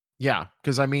 Yeah,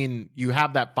 because I mean, you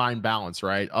have that fine balance,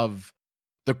 right, of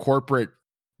the corporate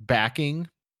backing.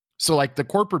 So, like, the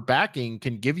corporate backing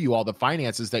can give you all the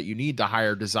finances that you need to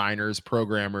hire designers,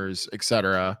 programmers,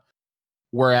 etcetera.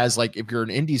 Whereas, like, if you're an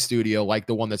indie studio, like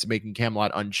the one that's making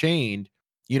Camelot Unchained,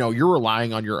 you know, you're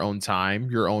relying on your own time,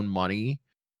 your own money.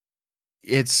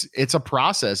 It's a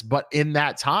process, but in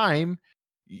that time,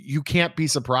 you can't be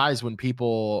surprised when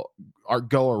people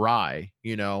go awry,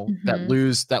 you know, that Mhm.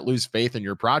 lose faith in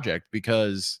your project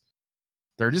because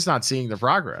they're just not seeing the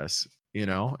progress,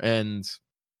 and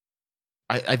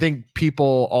I think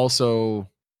people also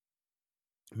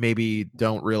maybe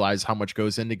don't realize how much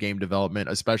goes into game development,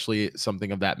 especially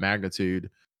something of that magnitude,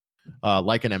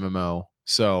 like an MMO.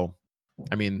 So,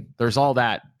 I mean, there's all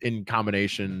that in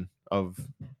combination of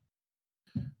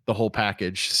the whole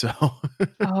package. So,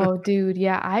 Oh, dude,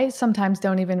 yeah, I sometimes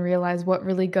don't even realize what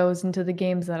really goes into the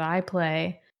games that I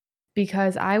play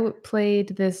because played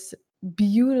this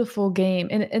beautiful game,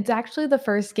 and it's actually the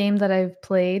first game that I've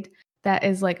played that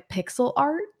is like pixel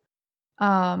art.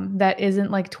 That isn't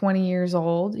like 20 years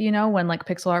old, when like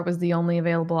pixel art was the only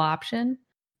available option.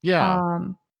 yeah.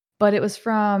 Um, but it was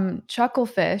from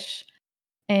Chucklefish,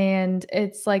 and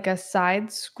it's like a side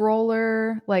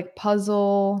scroller, like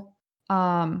puzzle,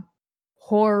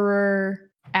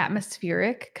 horror,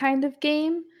 atmospheric kind of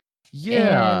game.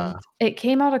 Yeah. And it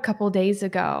came out a couple days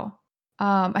ago.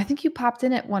 I think you popped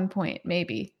in at one point,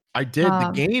 maybe. I did. The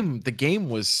Um, game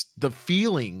was the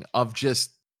feeling of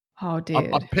just oh, a dude,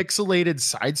 pixelated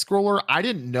side scroller. I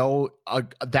didn't know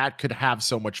that could have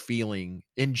so much feeling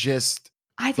in just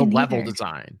I the didn't level either.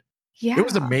 design. It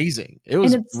was Yeah. amazing. It And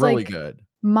was it's really like good.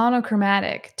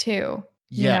 monochromatic too,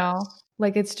 Yes.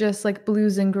 like it's just like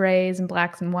blues and grays and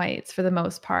blacks and whites for the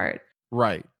most part.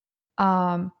 Right.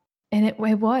 Um, and it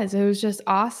was just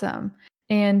awesome.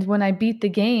 And when I beat the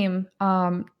game,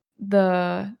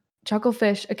 the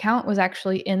Chucklefish account was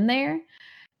actually in there,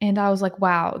 and I was like,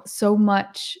 "Wow, so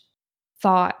much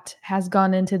thought has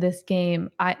gone into this game.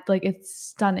 It's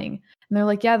stunning." And they're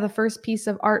like, "Yeah, the first piece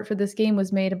of art for this game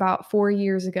was made about 4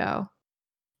 years ago."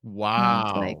 And I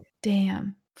was like, Wow.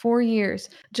 "Damn, 4 years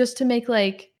just to make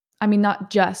I mean, not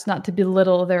to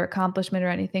belittle their accomplishment or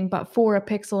anything, but for a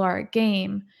pixel art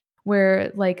game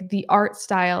where, like, the art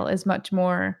style is much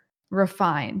more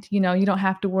refined, you don't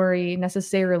have to worry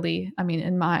necessarily, I mean,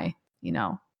 in my,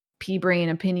 pea brain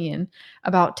opinion,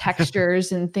 about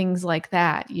textures and things like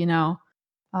that, you know?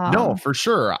 No, Um for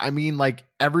sure. I mean, like,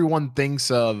 everyone thinks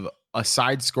of a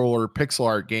side scroller pixel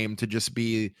art game to just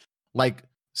be like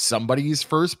somebody's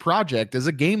first project as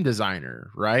a game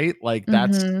designer, right? Like,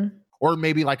 that's Mhm. or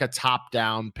maybe like a top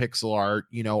down pixel art,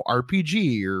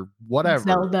 RPG or whatever.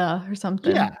 Zelda or Yeah.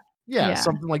 something. Yeah, Yeah.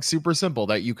 something like super simple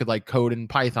that you could like code in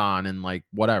Python and like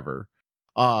whatever.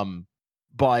 Um,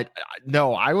 but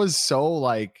no, I was so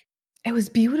like, It was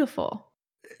beautiful.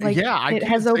 yeah, I It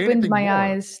can't has say opened anything my more.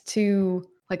 eyes to,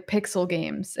 like, pixel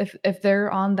games. If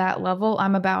they're on that level,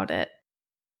 I'm about it.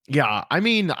 Yeah, I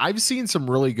mean, I've seen some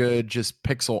really good just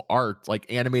pixel art,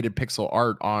 like animated pixel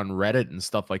art on Reddit and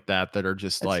stuff like that are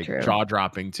just That's like true.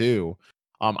 jaw-dropping too.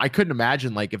 I couldn't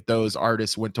imagine like if those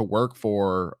artists went to work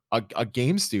for a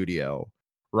game studio,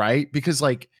 right? Because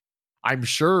like I'm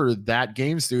sure that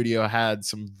game studio had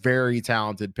some very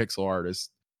talented pixel artists.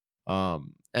 Oh,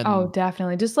 And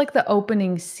definitely. Just like the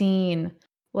opening scene,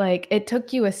 like, it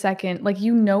took you a second, like,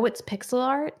 it's pixel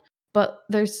art, but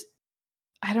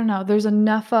I don't know, there's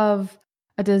enough of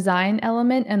a design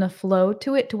element and a flow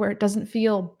to it to where it doesn't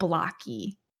feel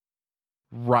blocky.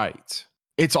 right.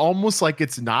 It's almost like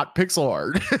it's not pixel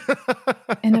art.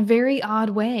 In a very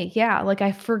odd way, yeah, like,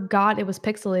 I forgot it was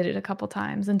pixelated a couple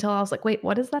times until I was like, "Wait,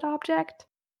 what is that object?"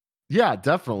 Yeah,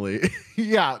 definitely.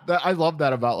 Yeah, I love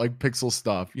that about like pixel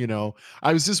stuff,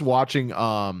 I was just watching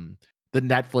the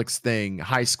Netflix thing,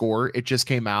 High Score. It just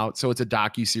came out, so it's a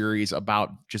docu-series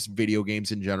about just video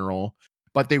games in general,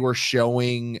 but they were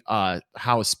showing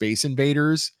how Space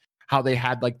Invaders, how they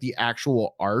had like the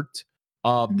actual art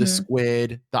of the Mhm,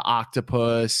 squid, the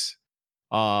octopus,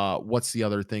 what's the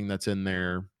other thing that's in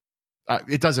there?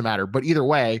 It doesn't matter, but either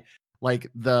way, like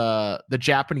the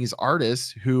Japanese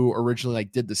artist who originally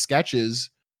like did the sketches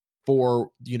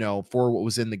for what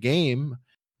was in the game,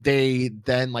 they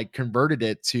then like converted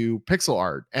it to pixel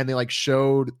art, and they like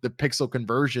showed the pixel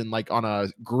conversion like on a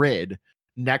grid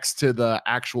next to the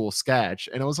actual sketch,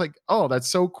 and I was like, oh, that's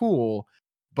so cool.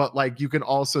 But like you can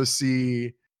also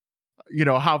see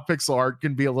how pixel art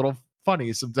can be a little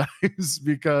funny sometimes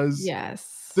because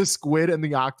yes. the squid and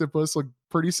the octopus look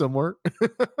pretty similar.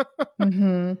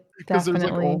 Mhm, Because there's, like,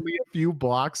 definitely. only a few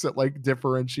blocks that, like,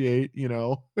 differentiate.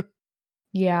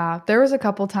 Yeah, there was a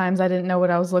couple times I didn't know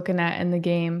what I was looking at in the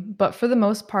game, but for the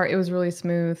most part, it was really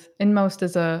smooth, and Most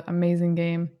is a amazing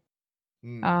game.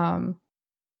 Mm, Um,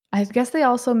 I guess they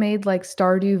also made, like,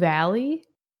 Stardew Valley.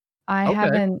 I okay.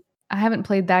 haven't I haven't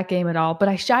played that game at all, but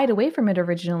I shied away from it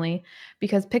originally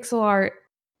because pixel art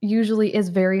usually is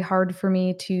very hard for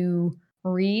me to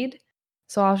read.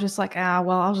 So I was just like, "Ah,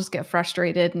 well, I'll just get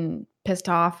frustrated and pissed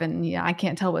off, and, yeah, I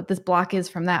can't tell what this block is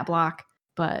from that block."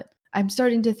 But I'm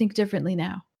starting to think differently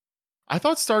now. I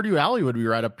thought Stardew Valley would be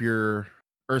right up your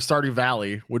or Stardew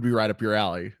Valley would be right up your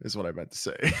alley, is what I meant to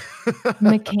say.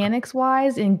 Mechanics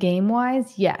wise and game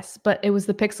wise, yes, but it was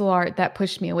the pixel art that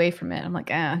pushed me away from it. I'm like,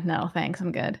 no, thanks,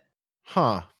 I'm good.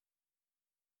 Huh.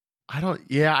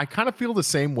 I kind of feel the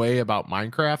same way about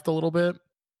Minecraft a little bit,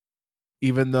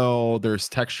 even though there's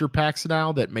texture packs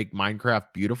now that make Minecraft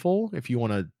beautiful if you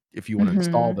want to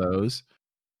install Mhm. those.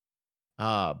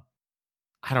 Uh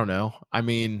I don't know. I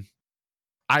mean,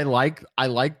 I like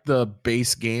the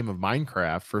base game of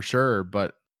Minecraft for sure,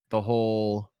 but the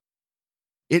whole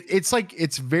it's like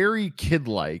it's very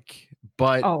kid-like,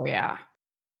 but Oh, yeah.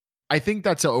 I think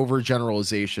that's an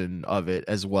overgeneralization of it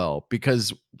as well,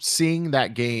 because seeing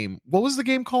that game, what was the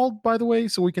game called, by the way,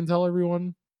 so we can tell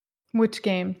everyone? Which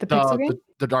game? The Pixel game?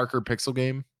 The darker pixel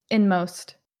game? In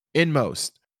most. In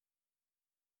most.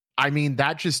 I mean,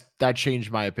 that changed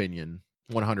my opinion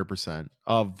 100%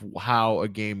 of how a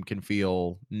game can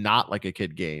feel not like a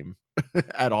kid game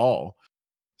at all.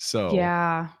 So,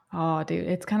 Yeah. Oh, dude,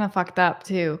 it's kinda fucked up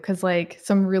too, because like,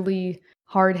 some really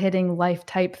hard-hitting life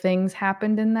type things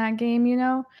happened in that game, you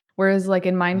know? Whereas, like,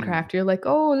 in mm. Minecraft, you're like,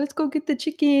 "Oh, let's go get the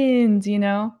chickens," you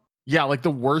know? Yeah, like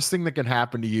the worst thing that can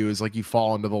happen to you is like you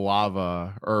fall into the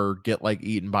lava or get like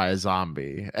eaten by a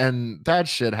zombie. And that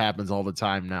shit happens all the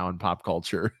time now in pop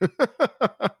culture.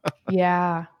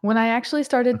 Yeah. When I actually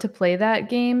started to play that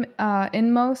game,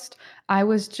 in Most, I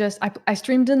was just I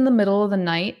streamed in the middle of the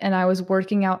night, and I was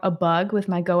working out a bug with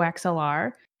my Go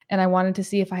XLR, and I wanted to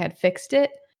see if I had fixed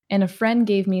it, and a friend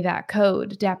gave me that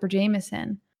code, Dapper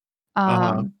Jameson.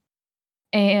 Uh-huh. Um,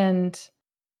 and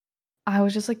I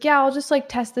was just like, "Yeah, I'll just, like,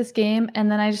 test this game,"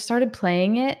 and then I just started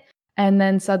playing it, and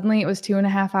then suddenly it was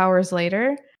 2.5 hours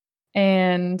later,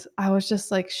 and I was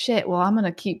just like, "Shit, well, I'm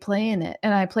gonna keep playing it,"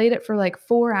 and I played it for, like,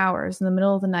 4 hours in the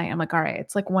middle of the night. I'm like, "Alright,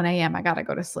 it's, like, 1 AM, I gotta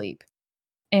go to sleep."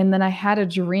 And then I had a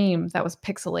dream that was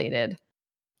pixelated,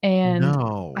 and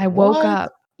No. I woke What?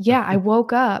 up yeah, I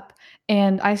woke up,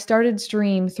 and I started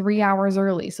stream 3 hours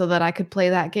early so that I could play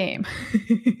that game.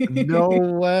 No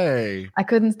way. I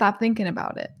couldn't stop thinking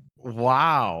about it.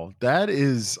 Wow. That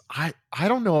is I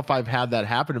don't know if I've had that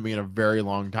happen to me in a very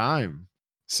long time.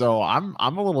 So I'm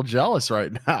a little jealous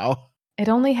right now. It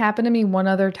only happened to me one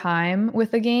other time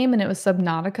with a game, and it was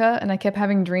Subnautica, and I kept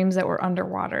having dreams that were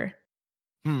underwater.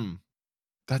 Hmm.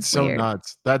 That's It's so weird.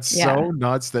 nuts. That's Yeah. so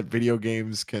nuts that video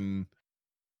games can,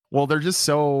 well, they're just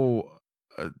so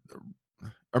uh,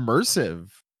 immersive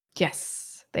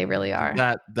Yes, they really are.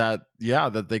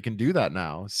 that they can do that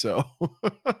now. So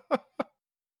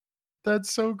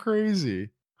that's so crazy.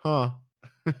 Huh.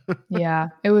 Yeah,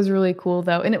 it was really cool,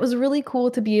 though, and it was really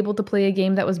cool to be able to play a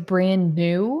game that was brand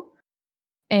new,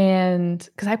 and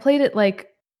because I played it, like,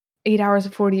 8 hours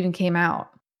before it even came out,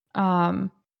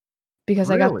 um, because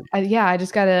Really? I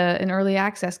just got an early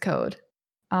access code.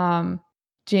 Um,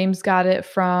 James got it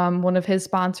from one of his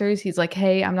sponsors. He's like,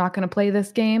 "Hey, I'm not gonna play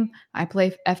this game. I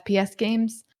play FPS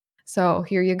games, so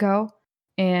here you go."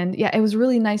 And, yeah, it was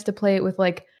really nice to play it with,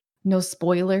 like, no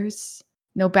spoilers,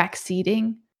 no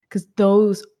backseating, 'cause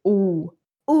those ooh,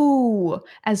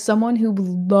 as someone who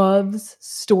loves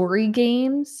story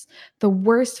games, the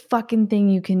worst fucking thing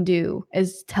you can do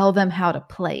is tell them how to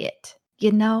play it,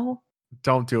 you know?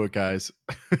 Don't do it, guys.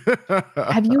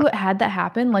 Have you had that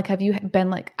happen? Like, have you been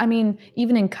like I mean,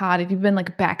 even in COD, have you been,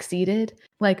 like, backseated?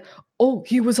 Like, "Oh,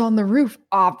 he was on the roof,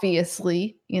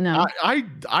 obviously," you I, know? I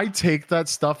I take that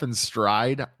stuff in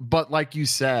stride, but like you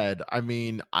said, I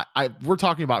mean, I we're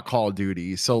talking about Call of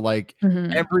Duty, so like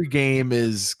Mhm. every game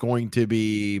is going to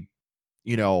be,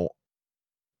 you know,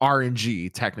 RNG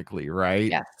technically, right?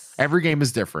 Yes. Every game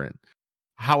is different.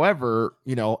 However,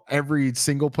 you know, every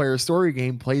single player story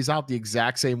game plays out the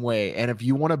exact same way. And if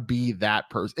you want to be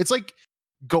that person, it's like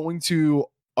going to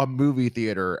a movie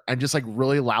theater and just like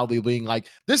really loudly being like,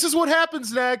 "This is what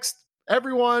happens next,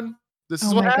 everyone. This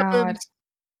is Oh what my god. happens."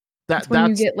 It's when you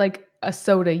That's get, like, a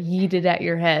soda yeeted at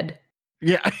your head.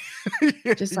 yeah.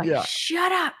 Just like, Yeah.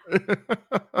 "Shut up."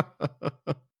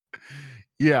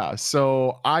 Yeah,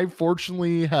 so I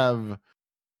fortunately have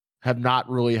not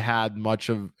really had much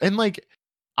of, and like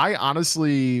I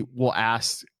honestly will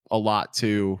ask a lot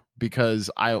too, because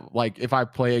I like if I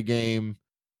play a game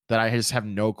that I just have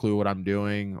no clue what I'm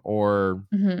doing, or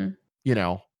Mhm. you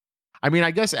know, I mean,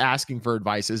 I guess asking for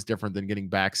advice is different than getting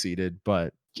backseated,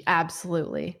 but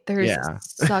Absolutely. There's yeah.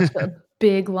 such a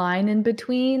big line in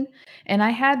between, and I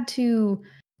had to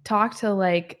talk to,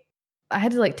 like I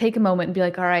had to, like, take a moment and be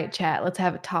like, "Alright, chat, let's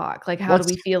have a talk. Like, how do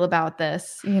let's we feel about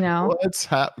this?" You know? let's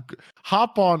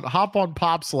hop on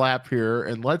Pop's lap here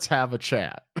and let's have a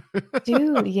chat.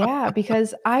 Dude, yeah,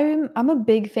 because I'm a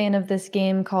big fan of this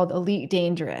game called Elite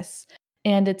Dangerous,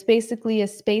 and it's basically a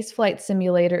space flight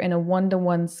simulator in a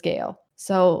 1-to-1 scale.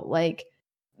 So like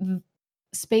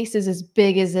space is as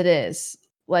big as it is,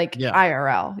 like Yeah.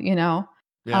 IRL, you know?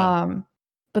 Yeah.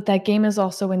 But that game is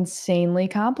also insanely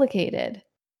complicated.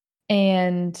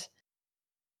 And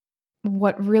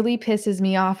what really pisses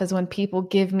me off is when people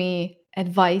give me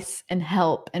advice and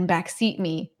help and backseat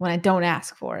me when I don't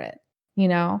ask for it, you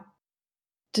know?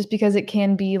 Just because it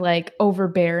can be like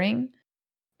overbearing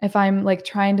if I'm like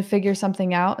trying to figure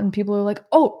something out and people are like,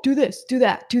 "Oh, do this, do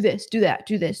that, do this, do that,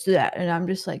 do this, do that." And I'm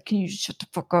just like, "Can you just shut the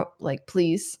fuck up? Like,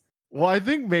 please." Well, I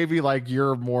think maybe like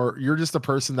you're just a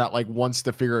person that like wants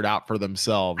to figure it out for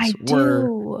themselves. I Where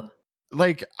do.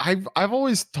 like I've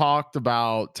always talked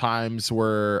about times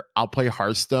where I'll play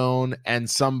Hearthstone and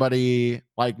somebody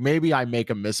like maybe I make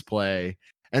a misplay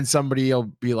and somebody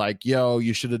will be like, "Yo,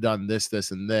 you should have done this, this,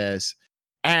 and this."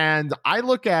 And I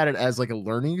look at it as like a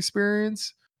learning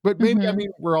experience. But maybe I Mhm.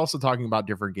 mean we're also talking about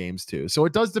different games too. So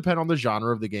it does depend on the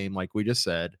genre of the game, like we just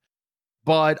said.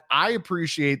 But I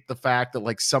appreciate the fact that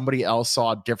like somebody else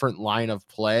saw a different line of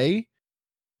play,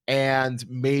 and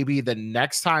maybe the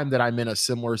next time that I'm in a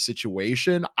similar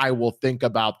situation, I will think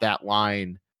about that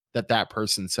line that that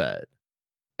person said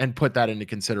and put that into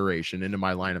consideration into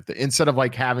my line of instead of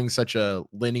like having such a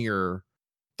linear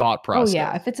thought Oh, process.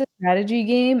 yeah, if it's a strategy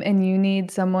game and you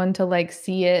need someone to, like,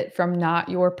 see it from not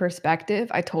your perspective,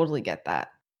 I totally get that.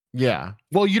 Yeah.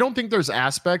 Well, you don't think there's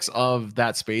aspects of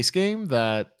that space game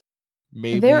that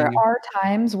There maybe are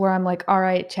times where I'm like,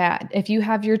 "Alright, chat, if you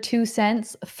have your 2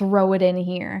 cents, throw it in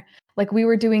here." Like, we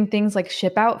were doing things like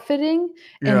ship outfitting,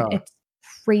 and yeah. it's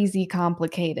crazy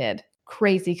complicated.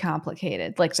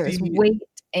 Like, there's See, weight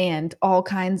and all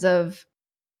kinds of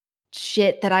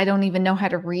shit that I don't even know how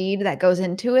to read that goes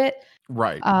into it.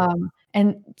 right.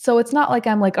 And so it's not like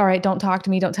I'm like, "All right, don't talk to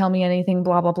me, don't tell me anything,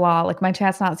 blah, blah, blah." Like, my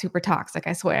chat's not super toxic,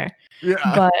 I swear.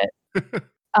 Yeah. But,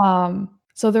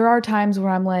 so there are times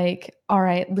where I'm like, "All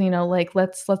right, you know, like,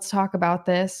 let's talk about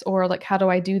this," or like, "How do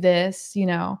I do this?" You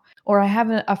know? Or I have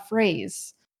a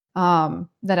phrase,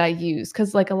 that I use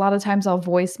because like, a lot of times I'll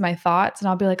voice my thoughts and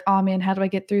I'll be like, "Oh, man, how do I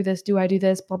get through this? Do I do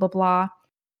this? Blah, blah, blah."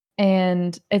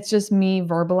 And it's just me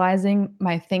verbalizing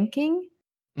my thinking,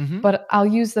 Mhm. but I'll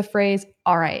use the phrase,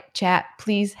 "All right, chat,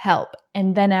 please help,"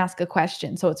 and then ask a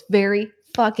question. So it's very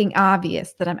fucking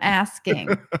obvious that I'm asking,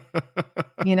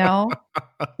 you know?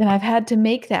 And I've had to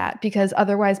make that because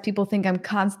otherwise people think I'm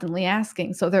constantly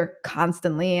asking, so they're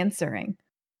constantly answering.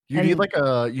 And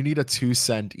You need a 2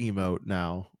 cent emote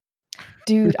now.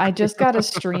 dude, I just got a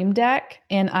Stream Deck,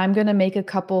 and I'm gonna make a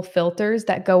couple filters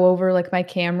that go over, like, my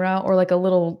camera or, like, a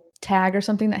little tag or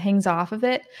something that hangs off of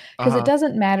it. Because it Uh-huh.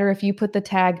 doesn't matter if you put the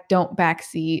tag, "Don't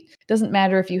backseat." Doesn't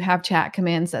matter if you have chat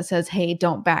commands that says, "Hey,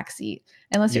 don't backseat."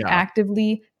 Unless you're Yeah,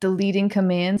 actively deleting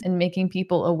commands and making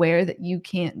people aware that you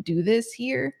can't do this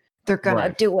here, they're gonna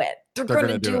right. do it. They're They're gonna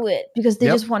gonna do it. do it because they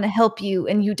Yep. just wanna help you,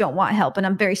 and you don't want help, and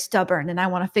I'm very stubborn, and I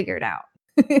wanna figure it out.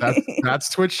 That's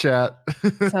Twitch chat.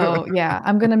 So, yeah,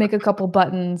 I'm gonna make a couple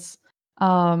buttons,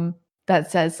 that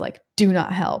says, like, "Do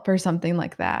not help," or something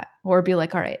like that, or be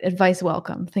like, "Alright, advice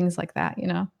welcome," things like that, you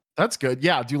know? That's good.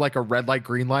 Yeah, do like a red light,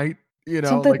 green light,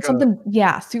 Something like a something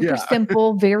yeah, super yeah.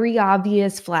 simple, very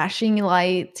obvious, flashing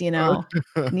lights, you know,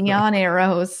 neon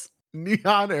arrows.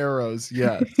 Neon arrows,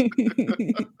 yes.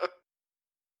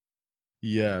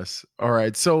 Yes.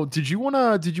 Alright, so did you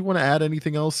wanna add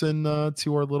anything else in,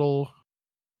 to our little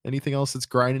anything else that's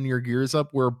grinding your gears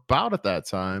up? We're about at that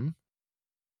time.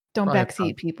 Don't Probably have time.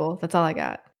 backseat people, that's all I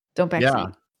got. Don't Yeah.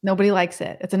 backseat. Nobody likes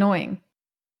it, it's annoying.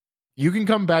 You can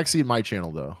come backseat my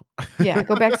channel, though. Yeah,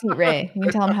 go backseat Ray. You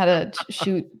can tell him how to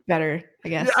shoot better, I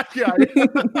guess. Yeah,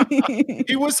 yeah.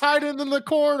 He was hiding in the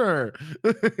corner.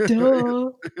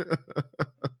 Duh.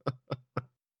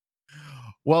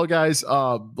 Well, guys,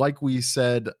 like we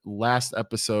said last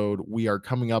episode, we are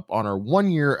coming up on our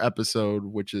 1 year episode,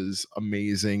 which is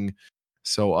amazing.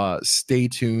 So stay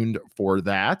tuned for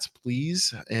that,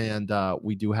 please. And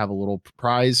we do have a little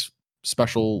prize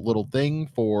special little thing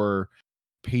for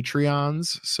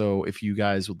Patreons. So if you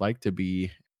guys would like to be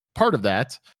part of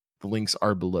that, the links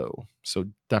are below. So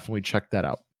definitely check that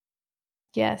out.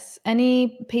 Yes,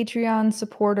 any Patreon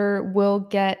supporter will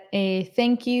get a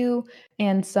thank you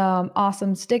and some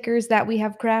awesome stickers that we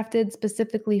have crafted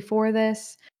specifically for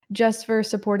this, just for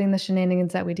supporting the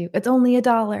shenanigans that we do. It's only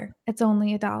 $1. It's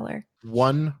only $1.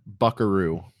 One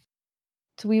buckaroo.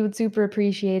 So we would super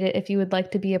appreciate it if you would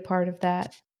like to be a part of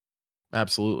that.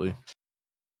 Absolutely.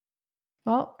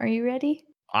 Well, are you ready?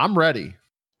 I'm ready.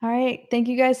 All right. Thank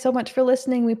you guys so much for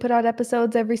listening. We put out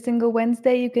episodes every single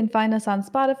Wednesday. You can find us on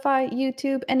Spotify,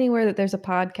 YouTube, anywhere that there's a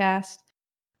podcast.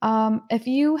 If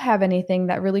you have anything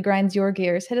that really grinds your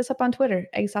gears, hit us up on Twitter,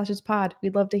 Egg Sausage Pod.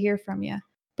 We'd love to hear from you.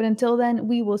 But until then,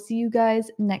 we will see you guys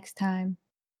next time.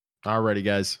 Alrighty,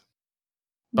 guys.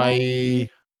 Bye. Bye.